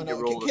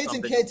 21-year-old Kids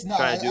and or kids, something no,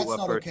 trying to do that's with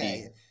not 13.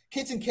 okay.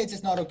 Kids and kids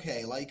is not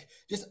okay.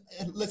 Just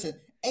listen,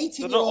 They're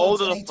 18-year-olds not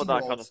old and enough for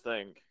that kind of 18-year-olds.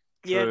 thing.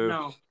 Yeah, True.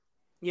 no.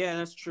 Yeah,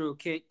 that's true.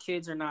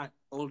 Kids are not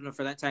old enough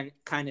for that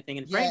kind of thing.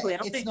 And Yeah, frankly, I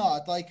don't it's think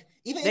not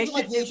even they the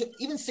should- age of,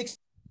 even 6.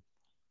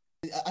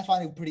 I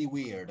find it pretty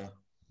weird.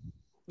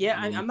 Yeah,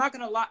 I'm not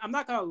gonna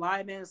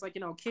lie, man. It's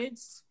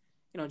kids,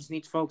 just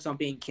need to focus on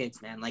being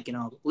kids, man.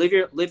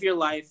 Live your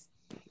life,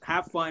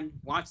 have fun,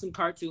 watch some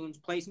cartoons,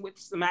 play with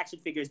some action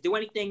figures, do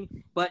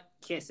anything but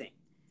kissing.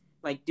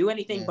 Do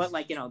anything but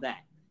that.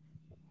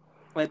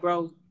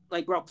 Bro,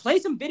 play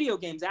some video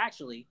games.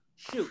 Actually,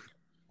 shoot.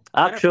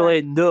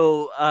 Actually,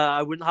 no,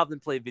 I wouldn't have them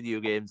play video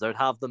games. I'd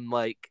have them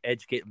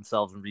educate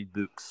themselves and read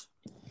books.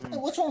 Hey,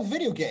 what's wrong with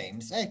video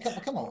games? Hey,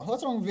 come on.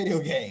 What's wrong with video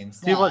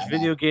games? Too much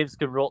video games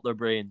can rot their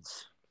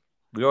brains.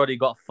 We already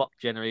got a fucked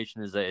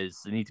generation as it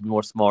is. They need to be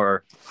more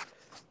smarter.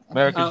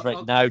 Americans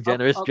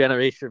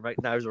generation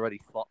right now is already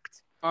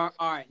fucked. All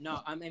right, no,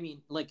 I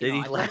mean, They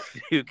need less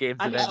video games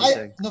and I-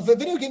 everything. No,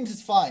 video games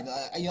is fine.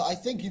 I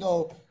think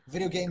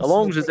video games. As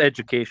long as it's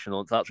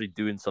educational, it's actually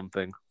doing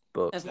something.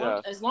 But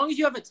as long as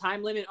you have a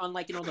time limit on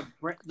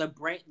the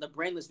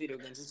brainless video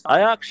games, it's fine.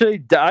 I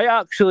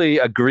actually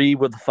agree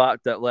with the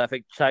fact that I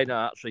think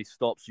China actually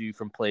stops you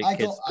from playing I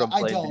kids don't. from I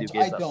playing video don't.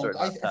 games I at a don't.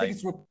 certain I amount of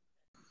think time.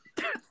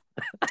 it's.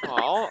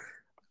 Oh,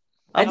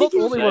 I'm think not the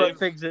you only should- one that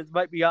thinks it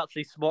might be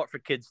actually smart for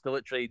kids to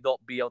literally not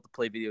be able to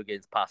play video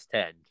games past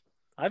 10.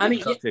 I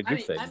think that's a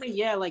good thing.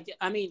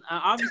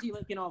 Obviously,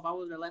 if I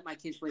was to let my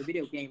kids play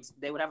video games,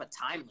 they would have a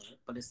time limit.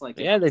 But it's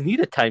Yeah, they need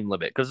a time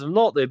limit because if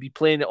not, they'd be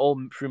playing it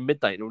all through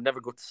midnight and they'll never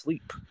go to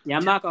sleep. yeah,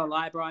 I'm not gonna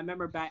lie, bro. I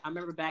remember back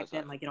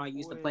then, I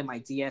used to play my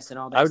DS and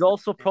all that. I would stuff.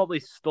 also probably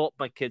stop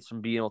my kids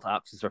from being able to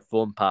access their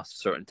phone past a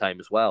certain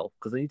time as well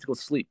because they need to go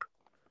to sleep.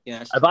 Yeah,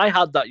 that's If I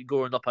had that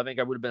growing up, I think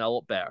I would have been a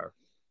lot better.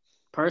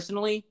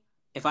 personally,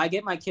 if I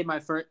get my kid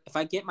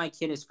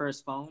his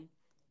first phone,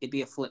 It'd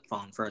be a flip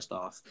phone. First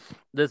off,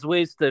 There's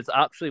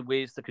actually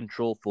ways to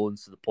control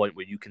phones to the point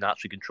where you can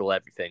actually control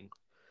everything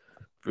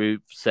through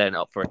setting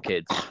up for a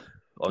kid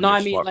on no, your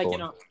I mean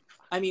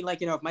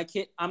smartphone. if my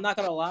kid, I'm not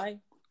gonna lie,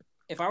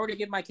 if I were to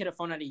give my kid a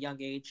phone at a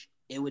young age,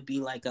 it would be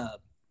like an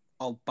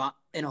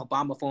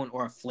Obama phone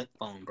or a flip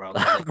phone, bro.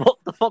 What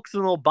the fuck's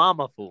an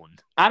Obama phone?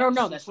 I don't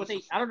know. That's what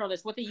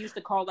they used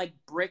to call like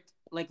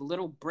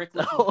little brick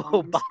looking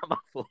phones Obama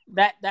phone.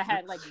 that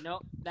had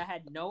no.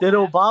 Did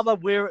apps.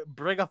 Obama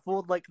bring a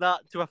phone like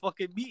that to a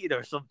fucking meeting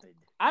or something?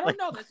 I don't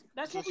know.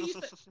 That's what we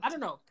used to. I don't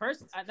know.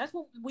 That's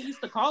what we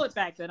used to call it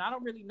back then. I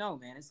don't really know,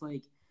 man. It's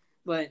like,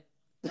 but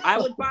I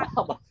would buy.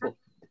 Obama phone.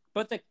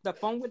 But the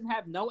phone wouldn't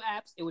have no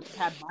apps. It would just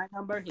have my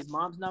number, his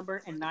mom's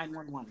number, and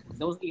 911.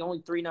 Those are the only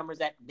 3 numbers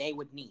that they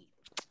would need.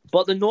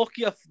 But the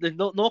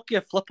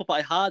Nokia flip up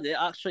I had, it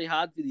actually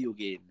had video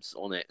games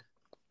on it.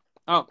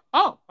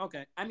 Oh,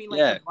 okay. I mean, like,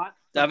 Yeah.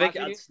 the I think block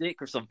it had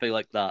Snake or something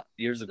like that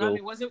years no, I ago.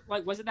 mean,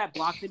 was it that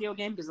block video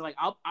game? Because like,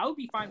 I would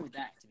be fine with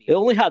that. To be It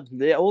only had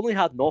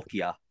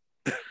Nokia.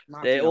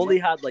 honest. They only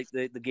had like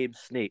the game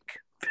Snake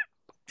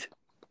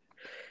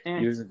Eh.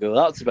 years ago.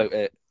 That's about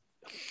it.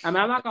 I mean,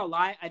 I'm not gonna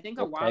lie. I think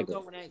a Oh, while Peggle.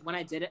 ago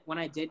when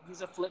I did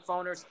use a flip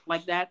phone or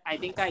like that, I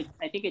think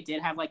it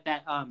did have like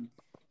that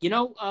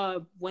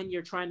when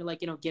you're trying to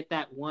like get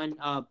that one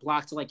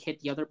block to like hit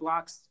the other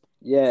blocks.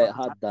 Yeah, it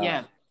had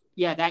that.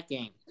 Yeah, that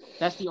game.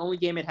 That's the only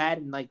game it had,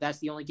 and like that's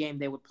the only game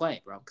they would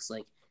play, bro. Because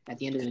like at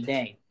the end of the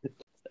day,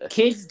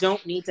 kids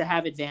don't need to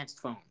have advanced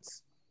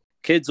phones.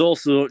 Kids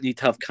also don't need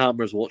to have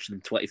cameras watching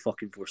them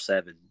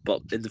 24/7.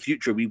 But in the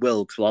future, we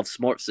will, because we'll have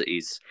smart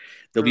cities.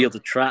 They'll be True. able to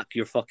track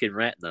your fucking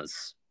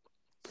retinas.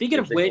 Speaking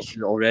of which,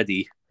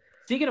 already,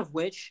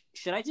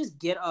 should I just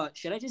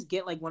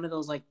get like one of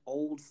those like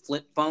old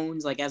flip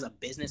phones like as a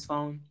business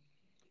phone?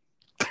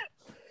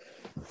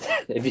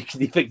 if you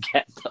can even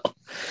get them.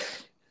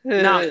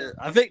 No.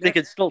 I think they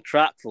can still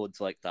track phones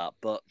like that,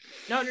 but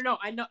No.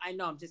 I know.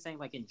 I'm just saying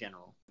like in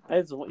general.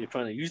 depends on what you're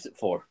trying to use it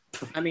for.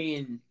 I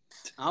mean,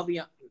 I'll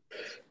be.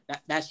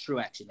 That's true.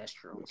 Actually, that's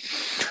true.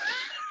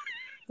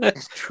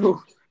 That's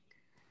true.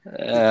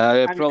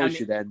 I I probably mean-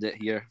 should end it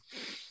here.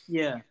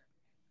 Yeah,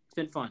 it's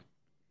been fun.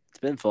 It's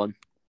been fun.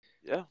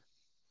 Yeah.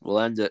 We'll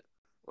end it.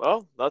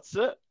 Well, that's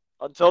it.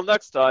 Until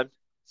next time,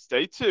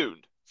 stay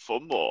tuned for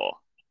more.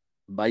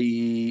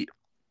 Bye.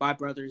 Bye,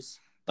 brothers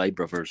Bye,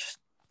 brothers.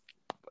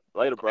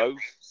 Later, bros.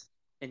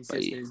 and Bye.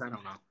 sisters. I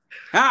don't know.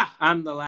 I'm the last.